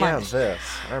for a Oh yeah, month. this.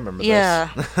 I remember Yeah,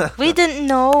 this. we didn't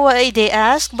know why they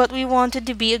asked, but we wanted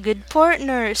to be a good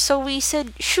partner, so we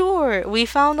said sure. We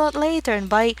found out later, and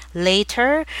by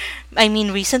later, I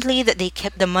mean recently, that they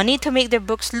kept the money to make their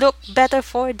books look better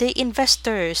for the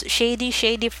investors, shady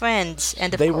friends,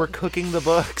 and of They were course, cooking the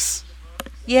books.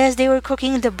 yes, they were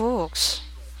cooking the books.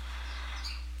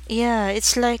 Yeah,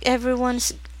 it's like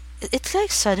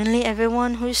suddenly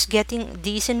everyone who's getting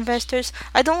these investors,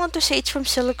 I don't want to say it's from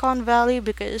Silicon Valley,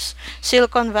 because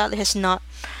Silicon Valley does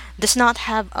not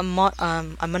have a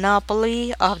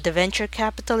monopoly of the venture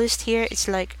capitalist here. It's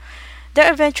like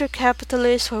there are venture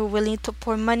capitalists who are willing to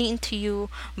pour money into you,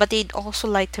 but they'd also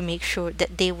like to make sure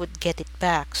that they would get it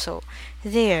back. So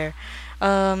there,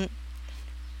 um,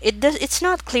 it's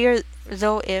not clear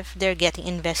though if they're getting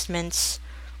investments.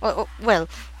 Well,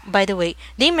 by the way,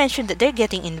 they mentioned that they're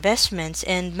getting investments,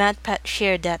 and MatPat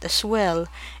shared that as well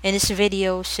in his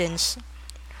video, since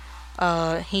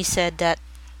he said that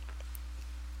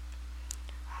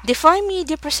Defy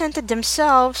Media presented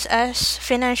themselves as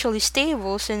financially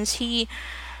stable, since he,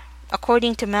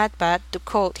 according to MatPat, to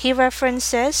quote, he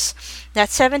references that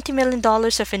 $70 million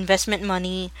of investment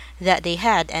money that they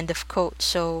had, end of quote.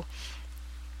 So,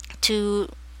 to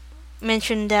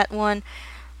mention that one,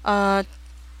 uh,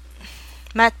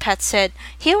 MatPat said,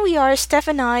 here we are, Steph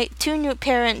and I, two new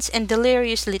parents and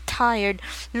deliriously tired,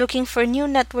 looking for a new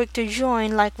network to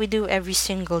join like we do every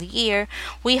single year.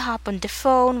 We hop on the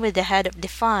phone with the head of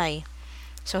Defy.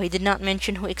 So he did not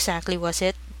mention who exactly was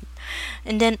it.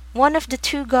 And then one of the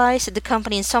two guys at the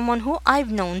company, and someone who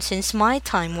I've known since my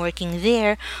time working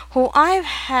there, who I've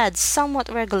had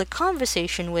somewhat regular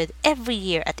conversation with every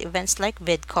year at events like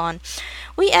VidCon.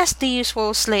 We asked the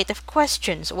usual slate of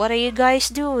questions. What are you guys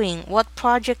doing? What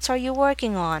projects are you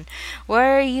working on?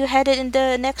 Where are you headed in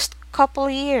the next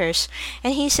couple years?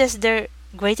 And he says they're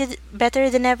greater, better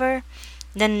than ever.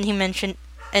 Then he mentioned,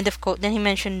 end of quote. Then he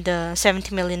mentioned the $70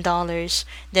 million.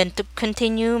 Then to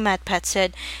continue, MatPat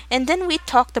said, and then we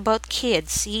talked about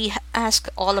kids. He asked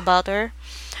all about her.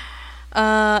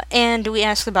 And we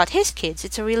asked about his kids.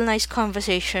 It's a real nice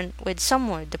conversation with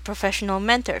someone, the professional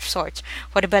mentor of sorts,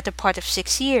 for the better part of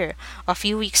 6 years. A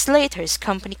few weeks later, his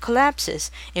company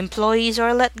collapses. Employees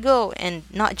are let go, and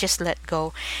not just let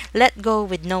go. Let go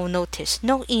with no notice,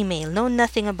 no email, no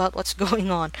nothing about what's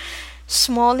going on.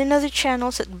 Small in other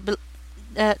channels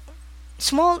uh,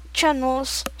 small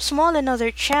and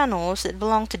other channels that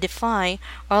belong to Defy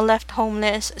are left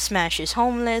homeless. Smash is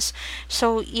homeless.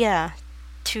 So yeah,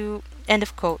 to end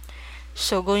of quote.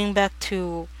 So going back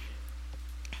to,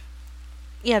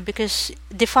 yeah, because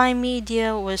Defy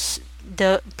Media was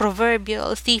the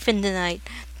proverbial thief in the night,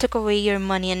 took away your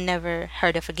money and never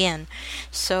heard of again.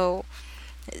 So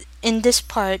in this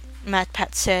part,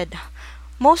 MatPat said,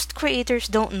 most creators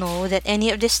don't know that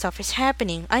any of this stuff is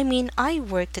happening. I mean, I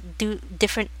worked at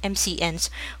different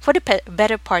MCNs for the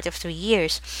better part of 3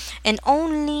 years, and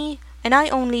I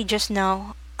only just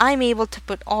now I'm able to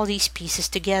put all these pieces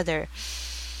together.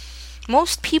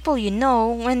 Most people,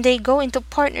 when they go into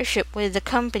partnership with the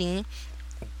company,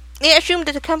 they assume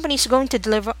that the company is going to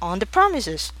deliver on the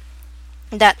promises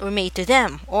that were made to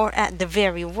them, or at the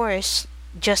very worst,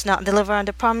 just not deliver on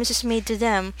the promises made to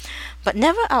them, but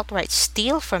never outright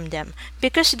steal from them.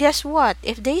 Because guess what?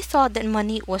 If they thought that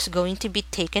money was going to be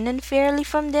taken unfairly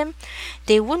from them,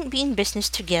 they wouldn't be in business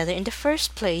together in the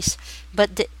first place.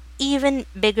 But even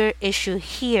bigger issue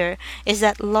here is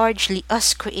that largely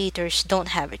us creators don't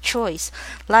have a choice.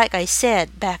 Like I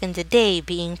said, back in the day,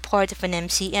 being part of an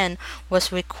MCN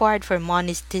was required for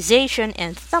monetization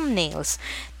and thumbnails.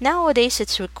 Nowadays,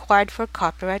 it's required for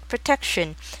copyright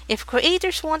protection. If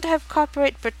creators want to have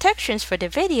copyright protections for their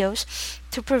videos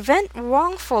to prevent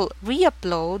wrongful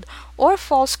re-upload or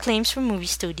false claims from movie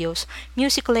studios,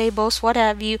 music labels, what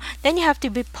have you, then you have to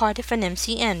be part of an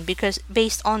MCN, because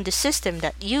based on the system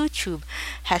that YouTube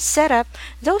has set up,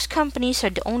 those companies are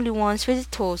the only ones with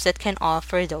the tools that can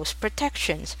offer those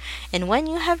protections. And when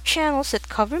you have channels that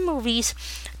cover movies,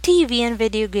 TV, and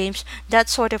video games, that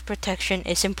sort of protection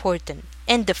is important.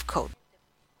 End of quote.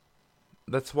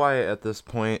 That's why at this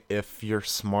point, if you're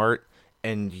smart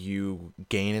and you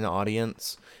gain an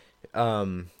audience,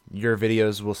 your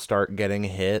videos will start getting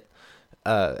hit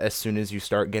as soon as you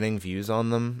start getting views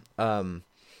on them.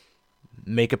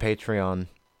 Make a Patreon,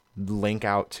 link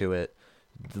out to it.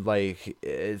 Like,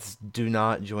 do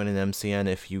not join an MCN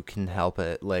if you can help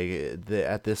it. Like,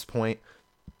 at this point,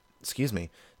 excuse me,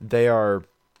 they're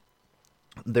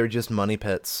just money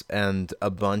pits and a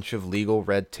bunch of legal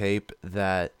red tape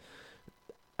that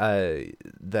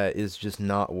is just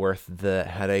not worth the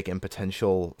headache and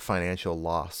potential financial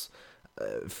loss.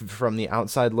 From the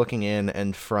outside looking in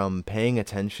and from paying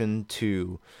attention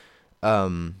to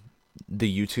the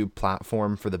YouTube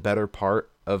platform for the better part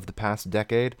of the past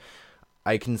decade,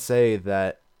 I can say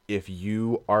that if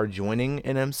you are joining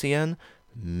an MCN,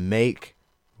 really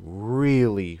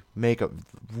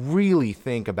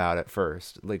think about it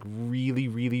first. Like, really,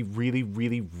 really, really,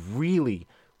 really, really,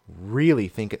 really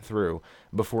think it through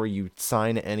before you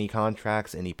sign any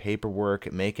contracts, any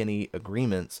paperwork, make any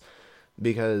agreements,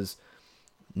 because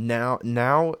now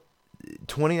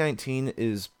 2019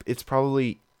 it's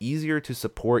probably easier to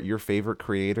support your favorite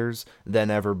creators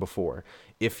than ever before.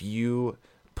 If you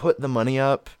put the money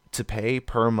up to pay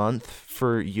per month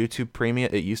for YouTube Premium,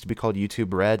 it used to be called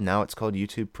YouTube Red, now it's called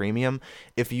YouTube Premium.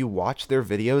 If you watch their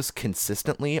videos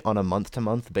consistently on a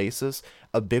month-to-month basis,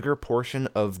 a bigger portion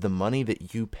of the money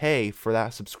that you pay for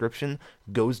that subscription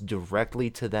goes directly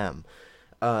to them.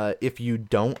 If you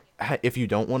don't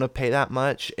want to pay that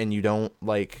much and you don't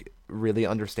like really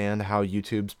understand how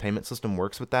YouTube's payment system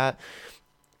works with that,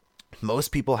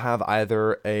 most people have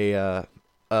either a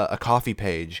coffee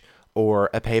page or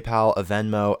a PayPal, a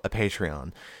Venmo, a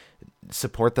Patreon.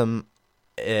 Support them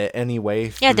anyway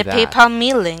through Yeah, the that. PayPal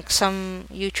me link. Some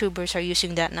YouTubers are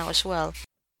using that now as well.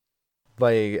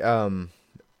 Like,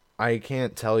 I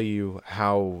can't tell you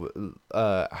how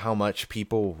much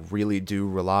people really do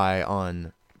rely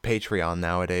on Patreon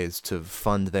nowadays to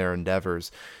fund their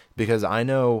endeavors, because I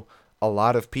know a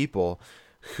lot of people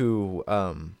who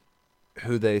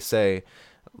they say,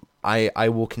 I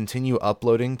will continue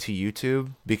uploading to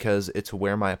YouTube because it's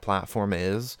where my platform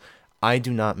is. I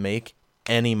do not make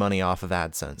any money off of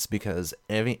AdSense because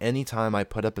any time I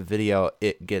put up a video,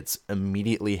 it gets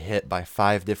immediately hit by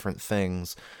 5 different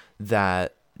things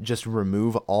that just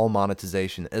remove all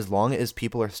monetization. As long as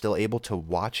people are still able to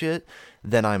watch it,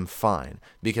 then I'm fine,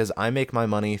 because I make my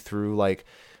money through, like,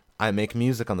 I make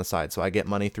music on the side, so I get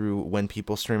money through when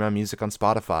people stream my music on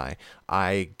Spotify.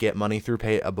 I get money through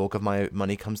a bulk of my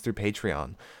money comes through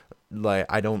Patreon. Like,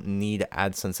 I don't need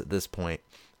AdSense at this point,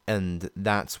 and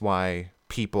that's why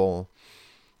people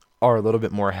are a little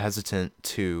bit more hesitant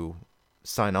to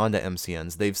sign on to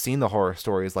MCNs. They've seen the horror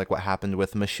stories, like what happened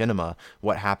with Machinima,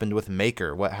 what happened with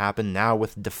Maker, what happened now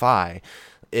with Defy.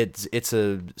 It's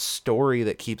a story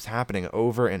that keeps happening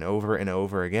over and over and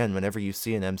over again. Whenever you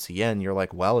see an MCN, you're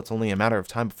like, well, it's only a matter of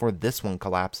time before this one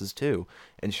collapses too.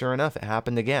 And sure enough, it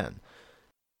happened again.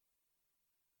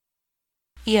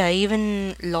 Yeah,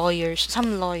 even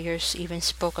some lawyers even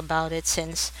spoke about it,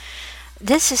 since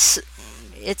this is,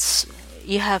 it's,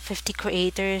 you have 50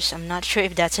 creators. I'm not sure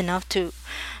if that's enough to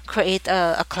create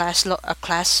a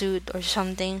class suit or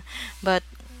something, but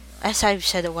as I've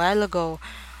said a while ago,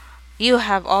 you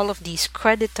have all of these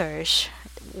creditors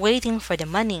waiting for the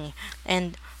money,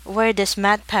 and where does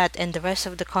MatPat and the rest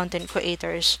of the content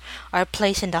creators are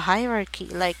placed in the hierarchy?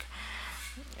 Like,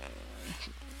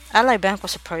 Ally Bank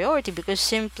was a priority because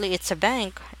simply it's a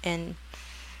bank, and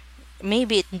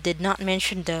maybe it did not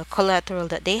mention the collateral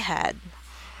that they had,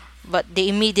 but they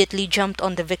immediately jumped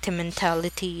on the victim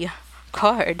mentality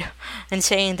card and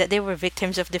saying that they were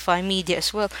victims of Defy Media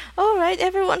as well. Alright,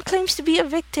 everyone claims to be a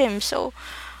victim, so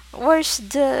where's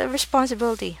the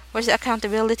responsibility? Where's the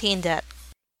accountability in that?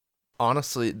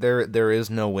 Honestly, there is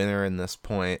no winner in this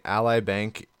point. Ally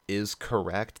Bank is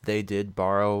correct. They did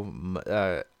borrow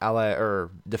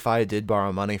Defy did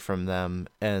borrow money from them,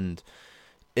 and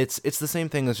it's the same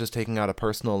thing as just taking out a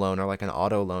personal loan or like an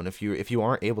auto loan. If you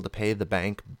aren't able to pay the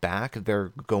bank back,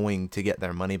 they're going to get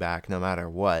their money back no matter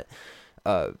what.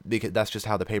 Because that's just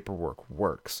how the paperwork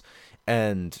works.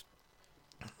 And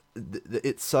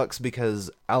it sucks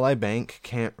because Ally Bank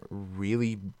can't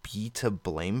really be to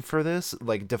blame for this.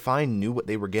 Like, Define knew what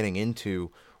they were getting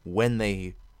into when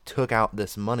they took out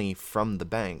this money from the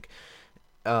bank.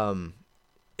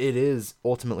 It is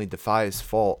ultimately Defy's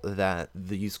fault that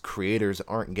these creators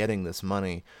aren't getting this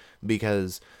money,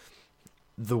 because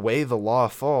the way the law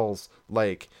falls,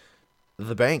 like,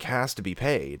 the bank has to be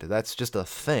paid. That's just a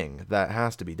thing that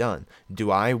has to be done. Am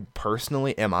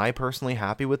I personally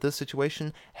happy with this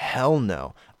situation? Hell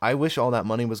no. I wish all that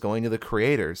money was going to the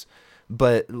creators,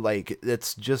 but like,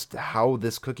 it's just how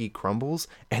this cookie crumbles,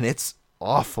 and it's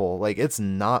awful. Like, it's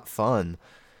not fun.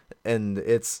 And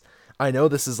I know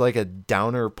this is like a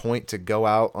downer point to go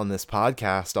out on this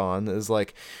podcast on, is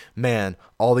like, man,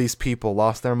 all these people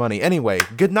lost their money. Anyway,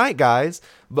 good night, guys.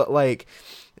 But like,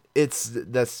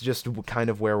 that's just kind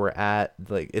of where we're at.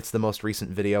 Like, it's the most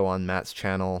recent video on Matt's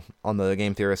channel, on the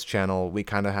Game Theorist channel. We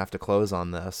kind of have to close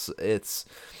on this.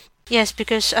 Yes,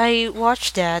 because I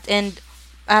watched that, and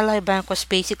Ally Bank was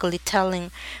basically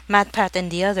telling MatPat and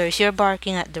the others, you're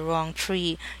barking at the wrong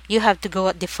tree. You have to go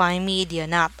at Defy Media,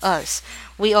 not us.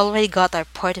 We already got our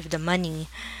part of the money.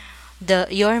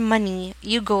 Your money,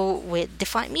 you go with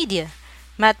Defy Media.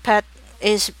 MatPat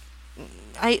is...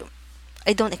 I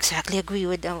I don't exactly agree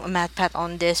with MatPat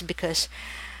on this, because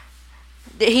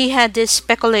he had this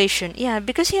speculation. Yeah,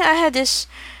 because I had this...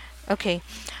 Okay.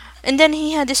 And then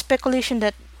he had this speculation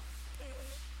that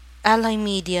Ally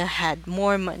Media had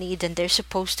more money than they're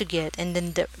supposed to get, and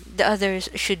then the others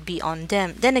should be on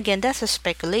them. Then again, that's a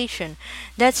speculation.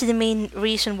 That's the main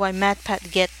reason why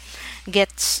MatPat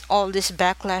gets all this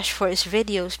backlash for his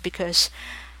videos, because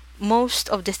most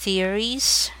of the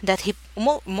things that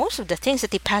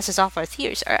he passes off are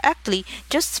theories, are actually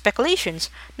just speculations,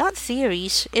 not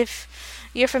theories. If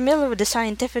you're familiar with the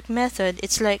scientific method,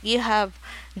 it's like you have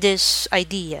this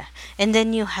idea, and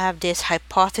then you have this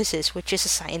hypothesis, which is a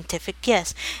scientific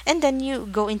guess, and then you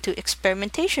go into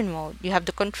experimentation mode. You have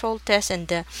the control test and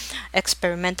the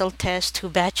experimental test, two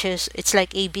batches. It's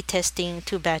like A/B testing,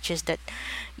 two batches that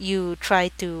you try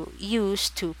to use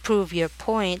to prove your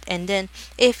point, and then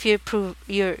if your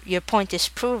point is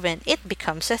proven, it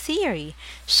becomes a theory.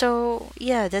 So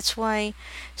yeah, that's why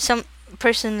some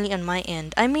personally on my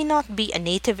end, I may not be a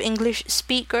native English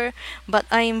speaker, but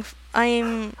I'm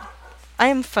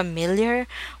familiar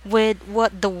with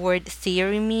what the word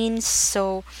theory means.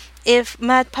 So if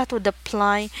MatPat would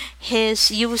apply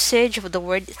his usage of the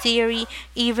word theory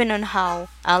even on how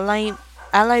Ally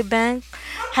Bank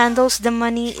handles the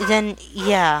money, then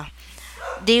yeah,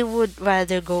 they would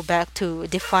rather go back to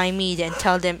Defy Media and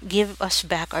tell them, give us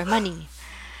back our money.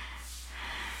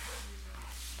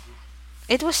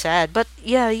 It was sad, but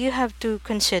yeah, you have to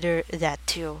consider that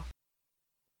too.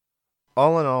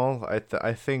 All in all,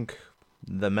 I think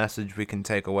the message we can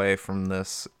take away from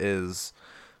this is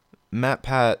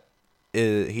MatPat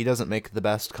he doesn't make the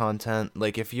best content.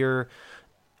 Like, if you're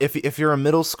a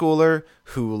middle schooler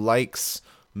who likes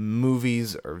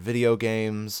movies or video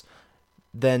games,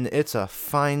 then it's a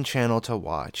fine channel to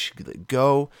watch.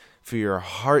 Go for your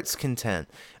heart's content.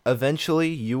 Eventually,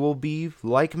 you will be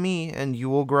like me, and you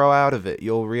will grow out of it.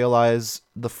 You'll realize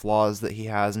the flaws that he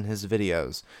has in his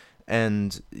videos,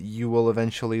 and you will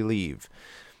eventually leave.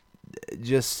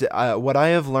 Just what I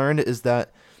have learned is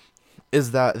that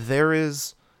there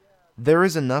is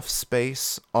enough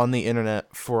space on the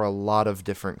internet for a lot of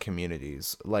different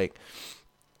communities. Like,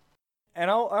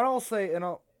 I'll say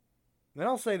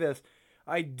this.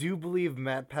 I do believe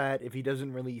MatPat, if he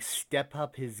doesn't really step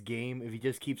up his game, if he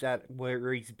just keeps at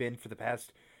where he's been for the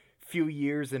past few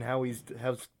years and how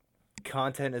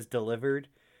content is delivered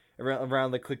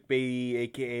around the clickbait,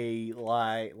 aka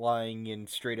lying and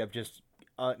straight up just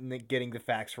getting the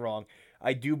facts wrong,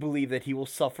 I do believe that he will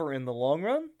suffer in the long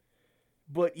run.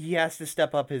 But he has to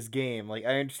step up his game. Like,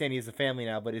 I understand he has a family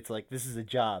now, but it's like, this is a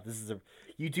job.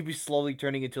 YouTube is slowly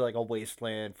turning into like a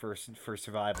wasteland for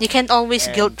survival. You can't always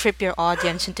And guilt trip your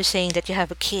audience into saying that you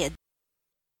have a kid.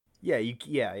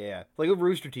 yeah. Like with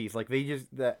Rooster Teeth, like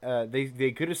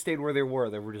they could have stayed where they were.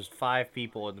 There were just 5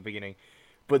 people in the beginning,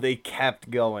 but they kept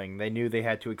going. They knew they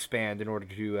had to expand in order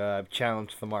to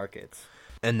challenge the markets.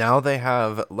 and now they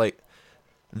have, like,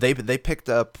 they picked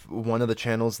up one of the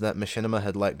channels that Machinima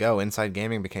had let go. Inside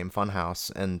Gaming became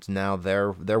Funhouse, and now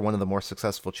they're one of the more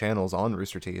successful channels on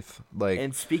Rooster Teeth. Like,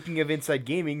 And speaking of Inside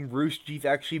Gaming, Rooster Teeth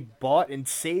actually bought and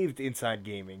saved Inside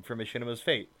Gaming from Machinima's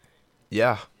fate.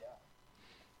 yeah,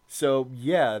 So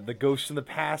yeah, the ghost in the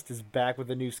past is back with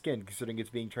a new skin, considering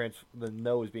the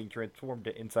No is being transformed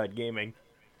to Inside Gaming.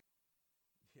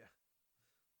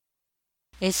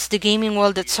 It's the gaming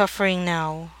world that's suffering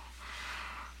now.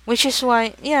 Which is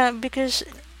why, yeah, because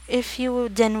if you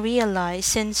then realize,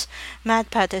 since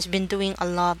MadPat has been doing a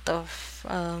lot of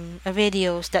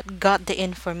videos that got the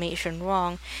information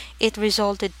wrong, it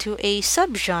resulted to a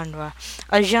genre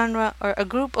or a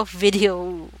group of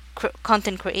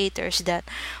content creators that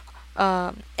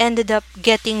ended up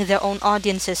getting their own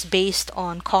audiences based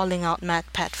on calling out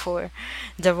MatPat for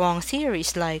the wrong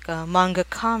theories, like Manga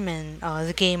Kamen,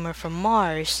 the gamer from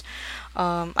Mars.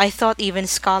 I thought even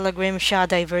Scalagrim, Sha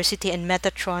Diversity, and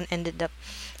Metatron ended up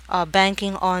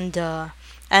banking on the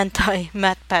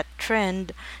anti-MatPat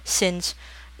trend, since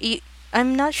y-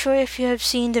 I'm not sure if you have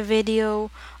seen the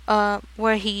video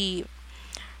where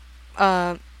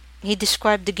uh, he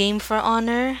described the game for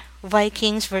Honor,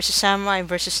 Vikings versus Samurai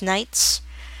versus Knights.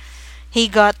 He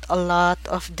got a lot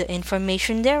of the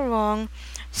information there wrong,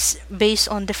 based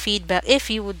on the feedback, if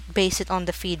you would base it on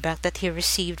the feedback that he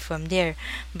received from there.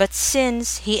 But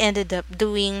since he ended up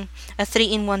doing a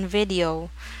 3-in-1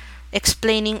 video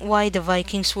explaining why the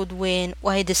Vikings would win,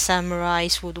 why the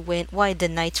samurais would win, why the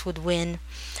knights would win,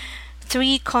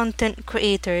 three content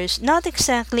creators, not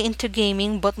exactly into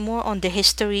gaming, but more on the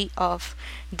history of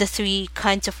the three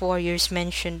kinds of warriors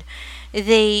mentioned.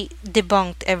 They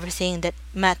debunked everything that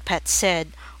MatPat said.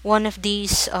 One of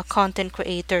these content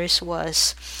creators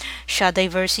was Sha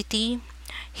Diversity.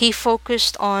 He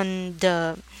focused on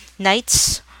the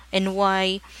knights and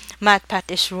why MatPat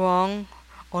is wrong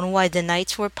on why the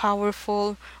knights were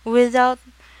powerful without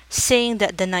saying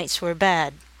that the knights were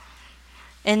bad.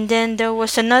 And then there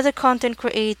was another content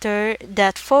creator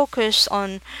that focused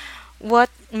on what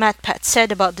MatPat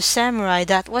said about the samurai.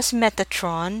 That was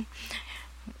Metatron.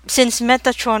 Since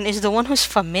Metatron is the one who's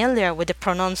familiar with the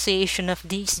pronunciation of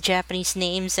these Japanese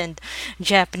names and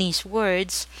Japanese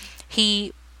words,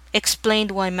 he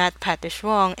explained why MatPat is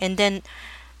wrong. And then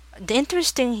the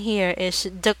interesting here is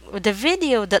the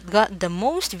video that got the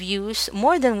most views,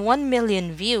 more than 1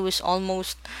 million views,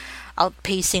 almost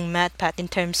outpacing MatPat in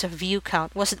terms of view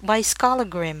count, was by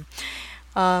Scalagrim,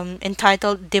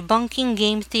 entitled "Debunking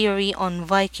Game Theory on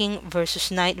Viking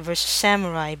versus Knight versus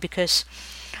Samurai," because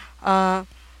uh,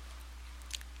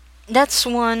 that's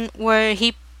one where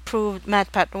he proved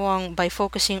MatPat wrong by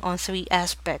focusing on three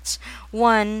aspects.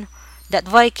 One, that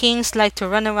Vikings like to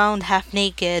run around half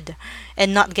naked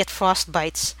and not get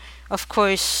frostbites. Of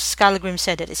course, Scalagrim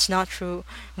said that it's not true.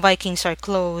 Vikings are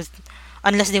clothed.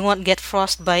 Unless they won't get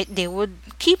frostbite, they would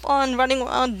keep on running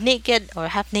around naked or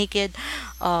half naked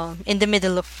in the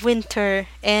middle of winter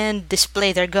and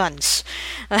display their guns.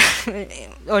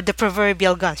 Or the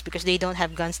proverbial guns, because they don't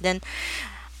have guns then.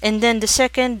 And then the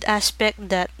second aspect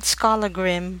that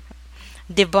Scalagrim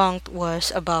debunked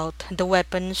was about the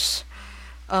weapons.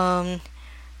 Um,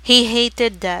 he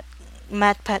hated that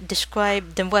MatPat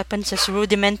described the weapons as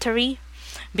rudimentary,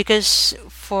 because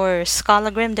for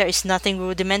Scalagrim there is nothing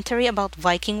rudimentary about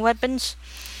Viking weapons.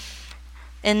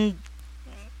 And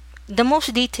the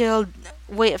most detailed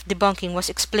way of debunking was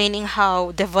explaining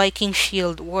how the Viking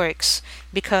shield works,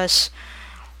 because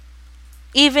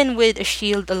even with a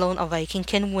shield alone, a Viking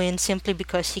can win simply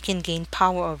because he can gain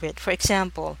power of it. For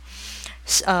example,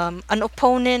 an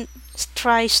opponent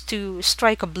tries to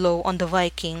strike a blow on the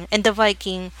Viking, and the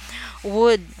Viking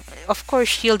would, of course,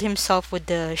 shield himself with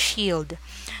the shield.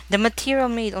 The material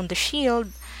made on the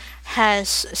shield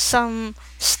has some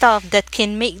stuff that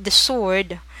can make the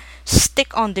sword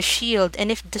stick on the shield, and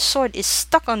if the sword is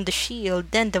stuck on the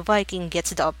shield, then the Viking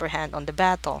gets the upper hand on the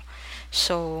battle.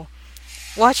 So,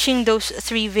 watching those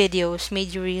three videos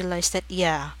made you realize that,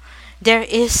 yeah, there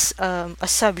is a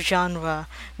subgenre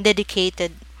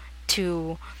dedicated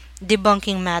to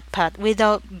debunking MatPat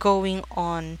without going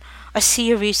on a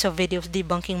series of videos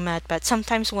debunking MatPat.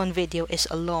 Sometimes one video is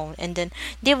alone, and then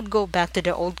they would go back to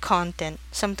their old content.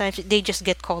 Sometimes they just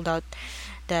get called out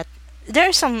that there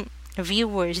are some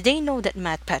viewers, they know that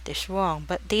MatPat is wrong,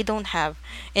 but they don't have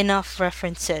enough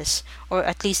references, or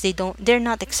at least they're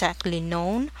not exactly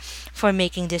known for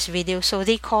making this video, so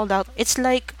they called out. It's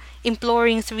like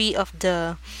imploring three of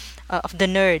the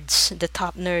nerds, the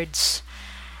top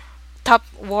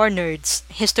war nerds,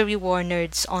 history war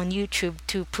nerds on YouTube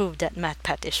to prove that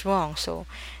MatPat is wrong. So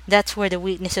that's where the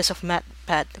weaknesses of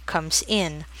MatPat comes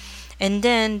in. And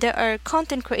then there are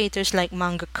content creators like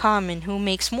Manga Kamen, who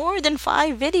makes more than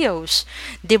 5 videos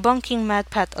debunking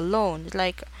MatPat alone.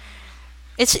 Like,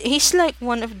 he's like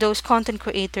one of those content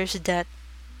creators that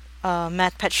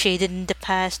MatPat shaded in the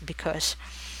past, because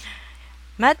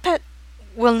MatPat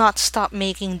will not stop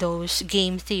making those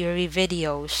game theory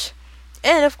videos.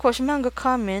 And of course, Manga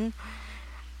Kamen,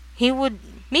 he would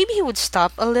maybe he would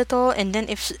stop a little, and then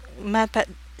if MatPat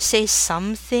says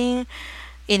something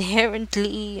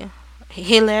inherently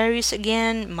hilarious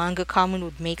again, Manga Kamen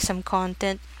would make some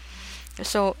content.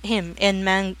 So him and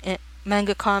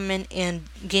Manga Kamen and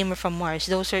Gamer from Mars,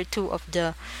 those are two of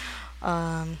the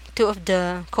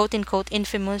quote unquote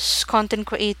infamous content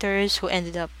creators who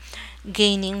ended up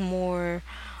gaining more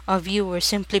viewers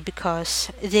simply because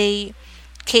they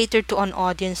catered to an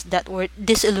audience that were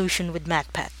disillusioned with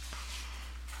MatPat.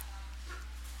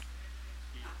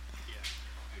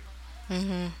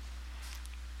 hmm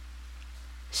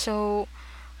So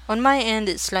on my end,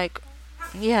 it's like,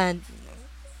 yeah,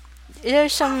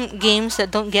 there's some games that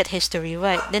don't get history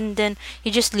right. Then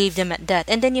you just leave them at that,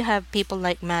 and then you have people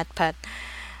like MatPat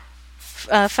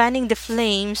fanning the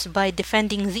flames by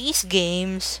defending these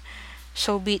games.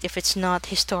 So be it if it's not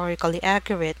historically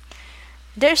accurate.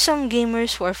 There's some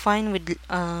gamers who are fine with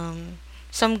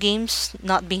some games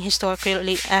not being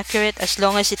historically accurate as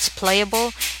long as it's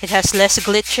playable, it has less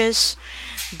glitches.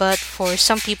 But for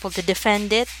some people to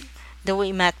defend it the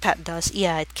way MatPat does,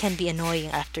 yeah, it can be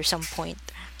annoying after some point.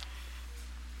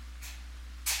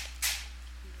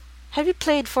 Have you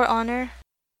played For Honor?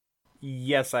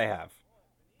 Yes, I have.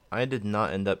 I did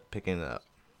not end up picking it up.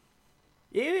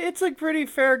 It's a pretty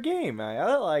fair game.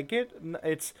 I like it.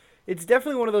 It's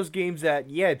definitely one of those games that,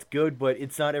 yeah, it's good, but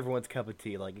it's not everyone's cup of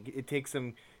tea. Like it takes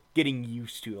some getting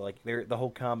used to. Like the whole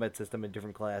combat system in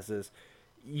different classes.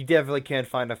 You definitely can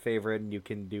find a favorite, and you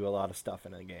can do a lot of stuff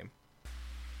in a game.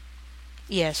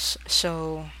 Yes,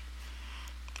 so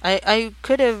I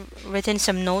could have written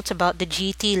some notes about the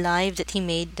GT live that he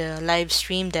made, the live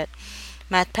stream that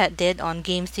MatPat did on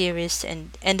Game Theorist,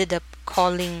 and ended up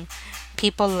calling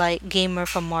people like Gamer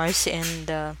from Mars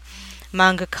and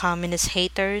Manga Communist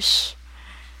haters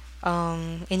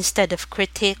instead of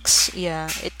critics. Yeah,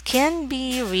 it can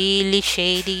be really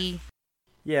shady.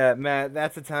 Yeah, Matt,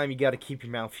 that's the time you got to keep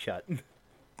your mouth shut.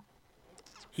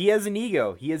 He has an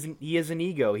ego. He has an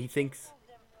ego. He thinks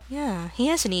Yeah, he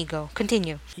has an ego.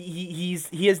 Continue. he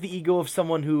has the ego of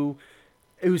someone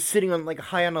who's sitting on like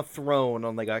high on a throne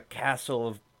on like a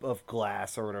castle of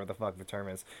glass or whatever the fuck the term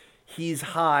is. He's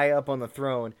high up on the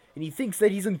throne and he thinks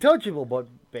that he's untouchable, but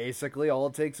basically all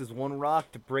it takes is one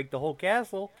rock to break the whole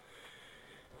castle.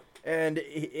 And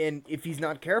if he's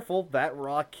not careful, that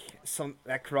rock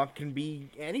can be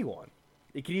anyone.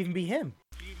 It could even be him.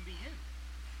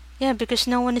 Yeah, because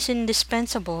no one is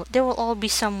indispensable. There will all be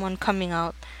someone coming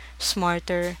out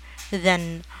smarter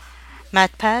than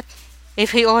MatPat.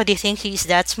 If he already thinks he's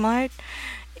that smart,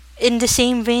 in the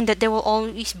same vein that there will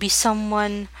always be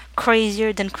someone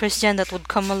crazier than Christian that would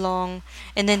come along,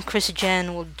 and then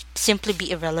Christian would simply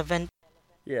be irrelevant.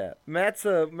 Yeah, Matt's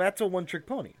a one trick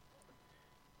pony.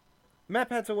 Matt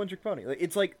Pat's a one trick pony.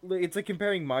 It's like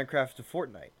comparing Minecraft to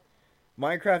Fortnite.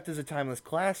 Minecraft is a timeless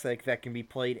classic that can be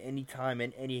played anytime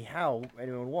and anyhow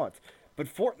anyone wants.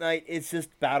 But Fortnite is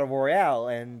just battle royale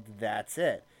and that's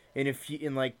it. And if you,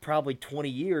 in like probably 20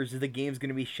 years the game's going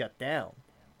to be shut down.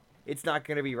 It's not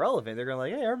going to be relevant. They're going to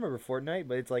like, "Hey, I remember Fortnite,"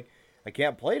 but it's like I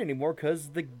can't play it anymore cuz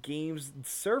the game's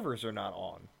servers are not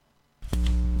on.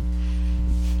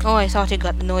 Oh, I thought you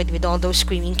got annoyed with all those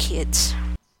screaming kids.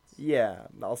 Yeah,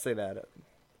 I'll say that.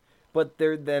 But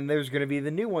there's going to be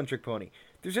the new one trick pony.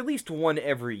 There's at least one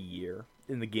every year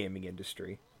in the gaming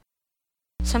industry.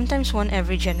 Sometimes one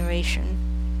every generation.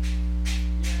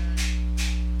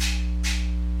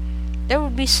 There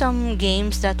would be some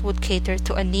games that would cater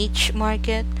to a niche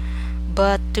market,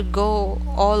 but to go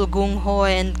all gung ho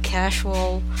and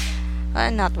casual,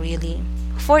 not really.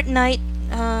 Fortnite,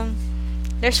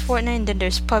 there's Fortnite, and then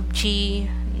there's PUBG,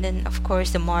 and then of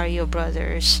course the Mario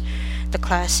Brothers, the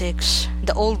classics,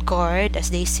 the old guard,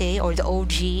 as they say, or the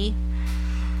OG.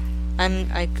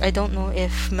 I don't know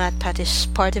if MatPat is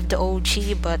part of the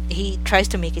OG, but he tries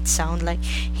to make it sound like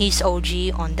he's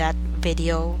OG on that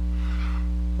video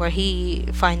where he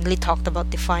finally talked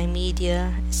about Defy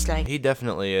Media. It's like He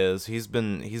definitely is. He's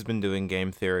been doing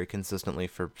game theory consistently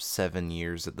for 7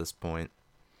 years at this point.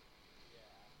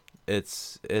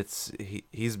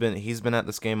 He's been at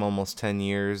this game almost 10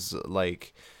 years.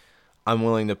 Like, I'm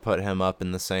willing to put him up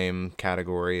in the same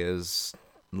category as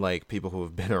like people who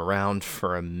have been around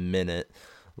for a minute.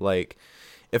 Like,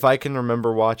 if I can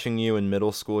remember watching you in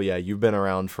middle school, yeah, you've been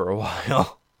around for a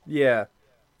while. Yeah.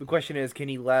 The question is, can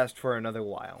he last for another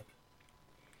while?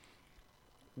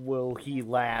 Will he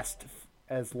last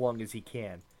as long as he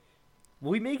can?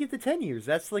 Will he make it to 10 years?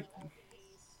 That's like,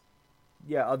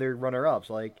 yeah, other runner-ups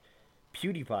like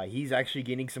PewDiePie. He's actually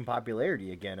gaining some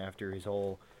popularity again after his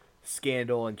whole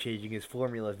scandal and changing his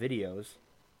formula videos.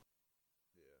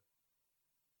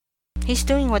 He's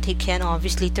doing what he can,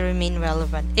 obviously, to remain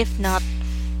relevant. If not,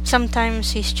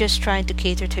 sometimes he's just trying to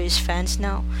cater to his fans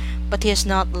now, but he has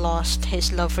not lost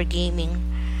his love for gaming.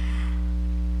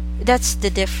 That's the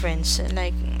difference.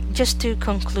 Like, just to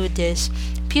conclude this,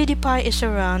 PewDiePie is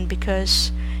around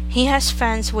because he has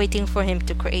fans waiting for him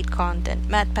to create content.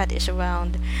 MatPat is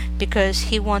around because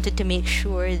he wanted to make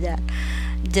sure that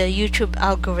the YouTube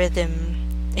algorithm,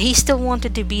 he still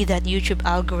wanted to be that YouTube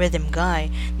algorithm guy,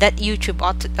 that YouTube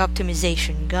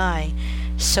optimization guy.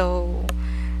 So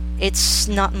it's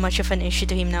not much of an issue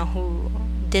to him now who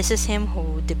disses him,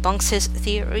 who debunks his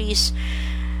theories.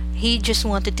 He just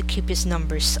wanted to keep his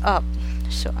numbers up.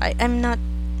 So I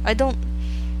don't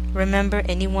remember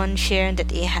anyone sharing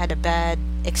that he had a bad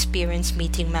experience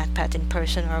meeting MatPat in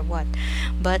person or what.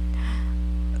 But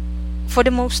for the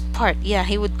most part, yeah,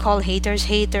 he would call haters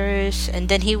haters, and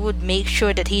then he would make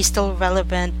sure that he's still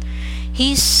relevant.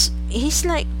 He's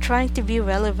like trying to be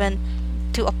relevant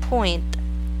to a point.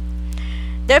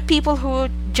 There are people who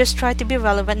just try to be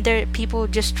relevant. There are people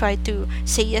who just try to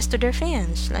say yes to their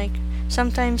fans. Like,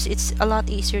 sometimes it's a lot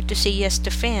easier to say yes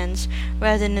to fans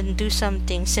rather than do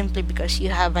something simply because you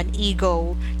have an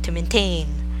ego to maintain.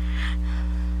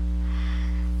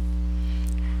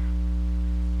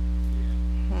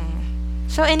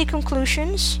 So, any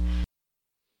conclusions?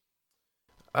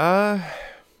 I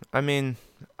mean,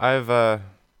 I've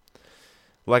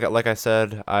like I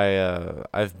said, I've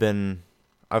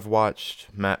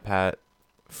watched MatPat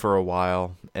for a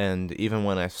while, and even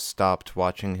when I stopped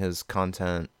watching his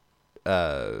content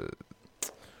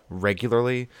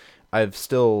regularly,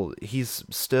 he's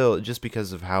still, just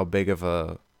because of how big of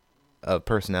a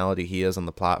personality he is on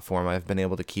the platform, I've been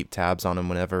able to keep tabs on him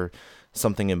whenever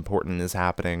something important is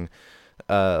happening.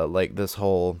 Like this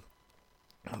whole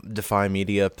Defy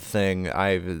Media thing,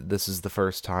 this is the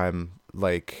first time,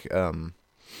 like,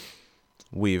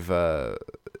 we've, or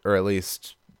at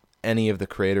least any of the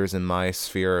creators in my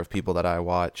sphere of people that I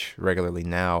watch regularly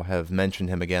now have mentioned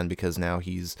him again, because now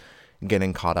he's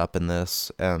getting caught up in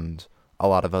this, and a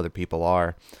lot of other people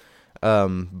are.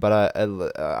 But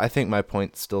I think my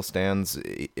point still stands.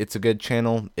 It's a good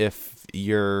channel if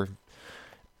you're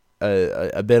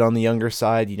a bit on the younger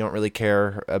side. You don't really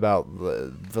care about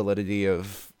the validity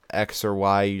of X or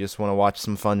Y. You just want to watch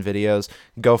some fun videos.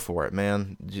 Go for it,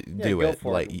 man. Do Go it.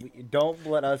 for it. Don't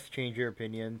let us change your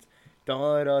opinions. Don't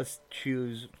let us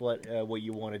choose what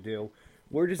you want to do.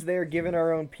 We're just there giving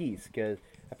our own piece, because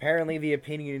apparently the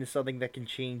opinion is something that can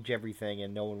change everything,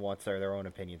 and no one wants their own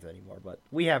opinions anymore. But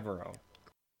we have our own.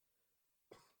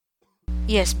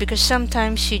 Yes, because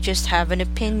sometimes you just have an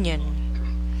opinion.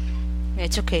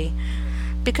 It's okay.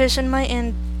 Because on my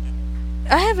end,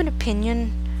 I have an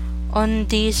opinion on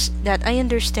these, that I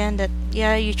understand that,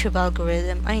 yeah, YouTube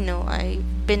algorithm, I know, I've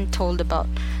been told about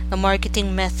the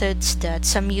marketing methods that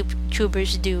some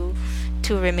YouTubers do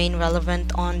to remain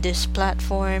relevant on this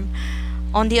platform.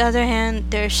 On the other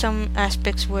hand, there are some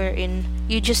aspects wherein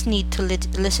you just need to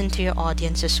listen to your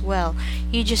audience as well.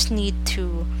 You just need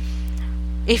to,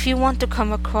 if you want to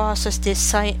come across as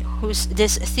this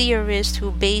theorist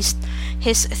who based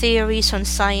his theories on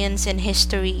science and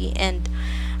history and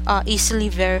easily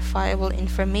verifiable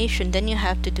information, then you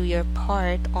have to do your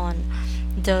part on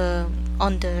the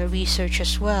research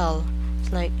as well.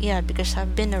 It's like, yeah, because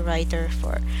I've been a writer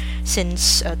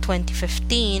since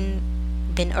 2015,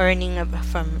 been earning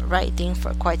from writing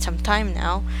for quite some time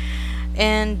now,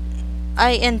 and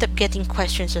I end up getting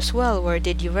questions as well. Where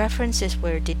did you reference this?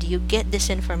 Where did you get this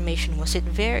information? Was it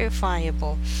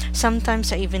verifiable?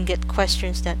 Sometimes I even get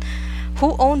questions that,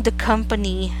 who owned the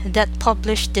company that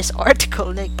published this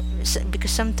article? Like,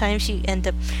 because sometimes you end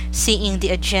up seeing the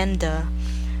agenda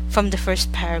from the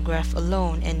first paragraph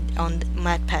alone, and on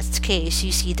MatPat's case,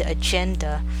 you see the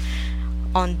agenda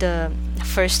on the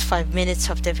first 5 minutes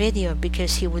of the video,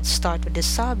 because he would start with the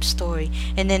sob story,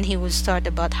 and then he would start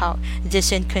about how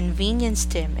this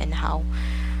inconvenienced him, and how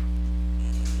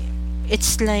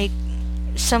it's like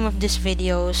some of these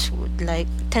videos would like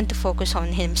tend to focus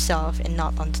on himself and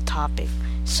not on the topic.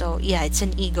 So yeah, it's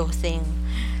an ego thing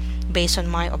based on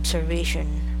my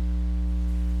observation.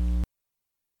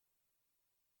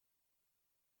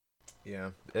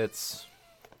 Yeah, it's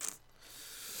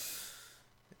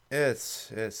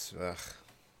ugh.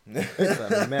 It's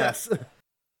a mess.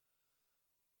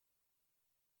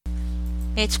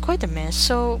 It's quite a mess.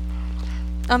 So,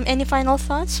 any final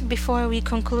thoughts before we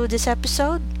conclude this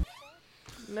episode?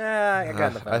 Nah, I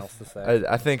got nothing else to say.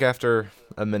 I think after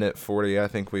a minute 40, I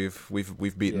think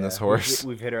we've beaten this horse.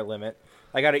 We've hit our limit.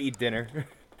 I gotta eat dinner.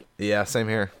 Yeah, same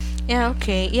here. Yeah,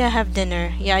 okay. Yeah, have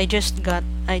dinner. Yeah, I just got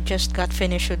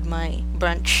finished with my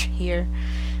brunch here.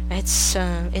 It's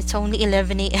only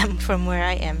 11 a.m. from where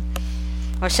I am,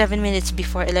 or 7 minutes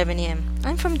before 11 a.m.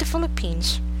 I'm from the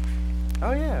Philippines.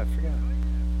 Oh yeah, I forgot.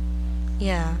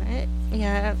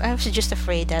 Yeah, I was just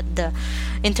afraid that the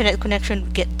internet connection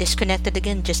would get disconnected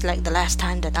again, just like the last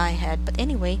time that I had. But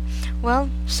anyway, well,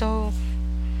 so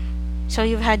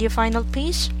you've had your final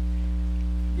piece.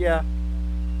 Yeah.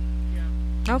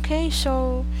 Okay,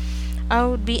 so I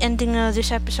would be ending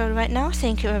this episode right now.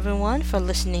 Thank you everyone for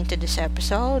listening to this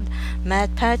episode.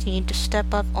 Matt, Pat, you need to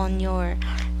step up on your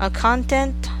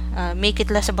content. Make it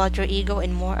less about your ego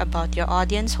and more about your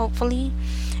audience, hopefully.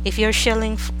 If you're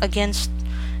shilling against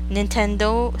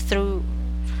Nintendo through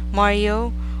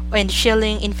Mario and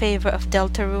shilling in favor of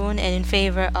Deltarune and in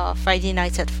favor of Friday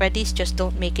Nights at Freddy's, just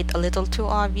don't make it a little too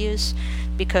obvious,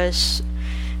 because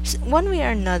one way or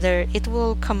another it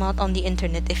will come out on the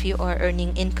internet if you are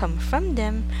earning income from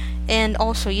them. And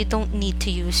also, you don't need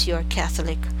to use your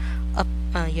Catholic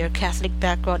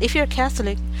background if you're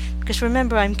Catholic, because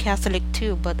remember, I'm Catholic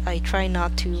too, but I try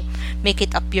not to make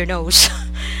it up your nose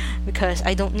because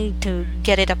I don't need to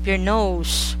get it up your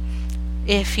nose.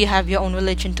 If you have your own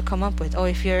religion to come up with, or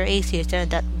if you're atheist, then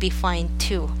that be fine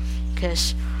too,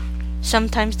 because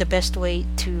sometimes the best way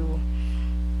to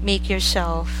make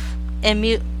yourself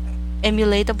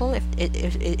emulatable,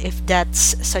 if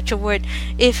that's such a word,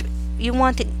 if you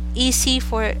want it easy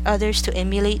for others to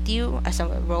emulate you as a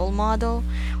role model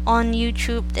on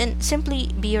YouTube, then simply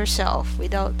be yourself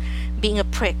without being a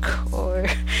prick or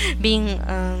being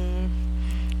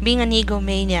being an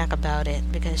egomaniac about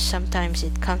it, because sometimes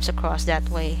it comes across that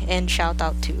way. And shout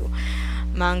out to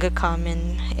Manga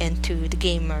Kamen and to the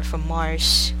gamer from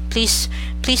Mars. Please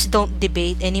don't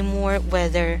debate anymore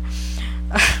whether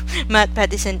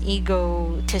MatPat is an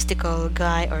egotistical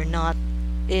guy or not.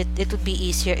 It would be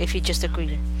easier if you just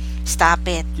agree. Stop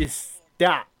it. Just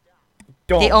stop.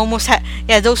 They Don't. almost had,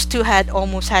 yeah, those two had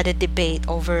almost had a debate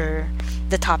over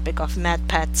the topic of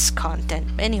MatPat's content.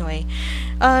 Anyway,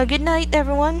 good night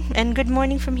everyone, and good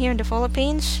morning from here in the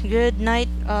Philippines. Good night,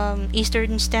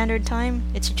 Eastern Standard Time.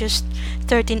 It's just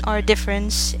 13-hour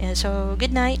difference, and so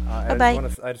good night. Bye bye.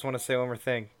 I just want to say one more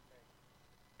thing.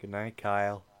 Good night,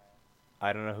 Kyle.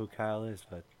 I don't know who Kyle is,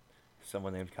 but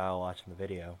someone named Kyle watching the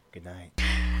video. Good night.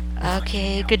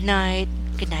 Okay, good night.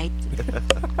 Good night.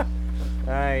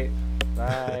 Night.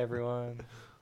 Bye, everyone.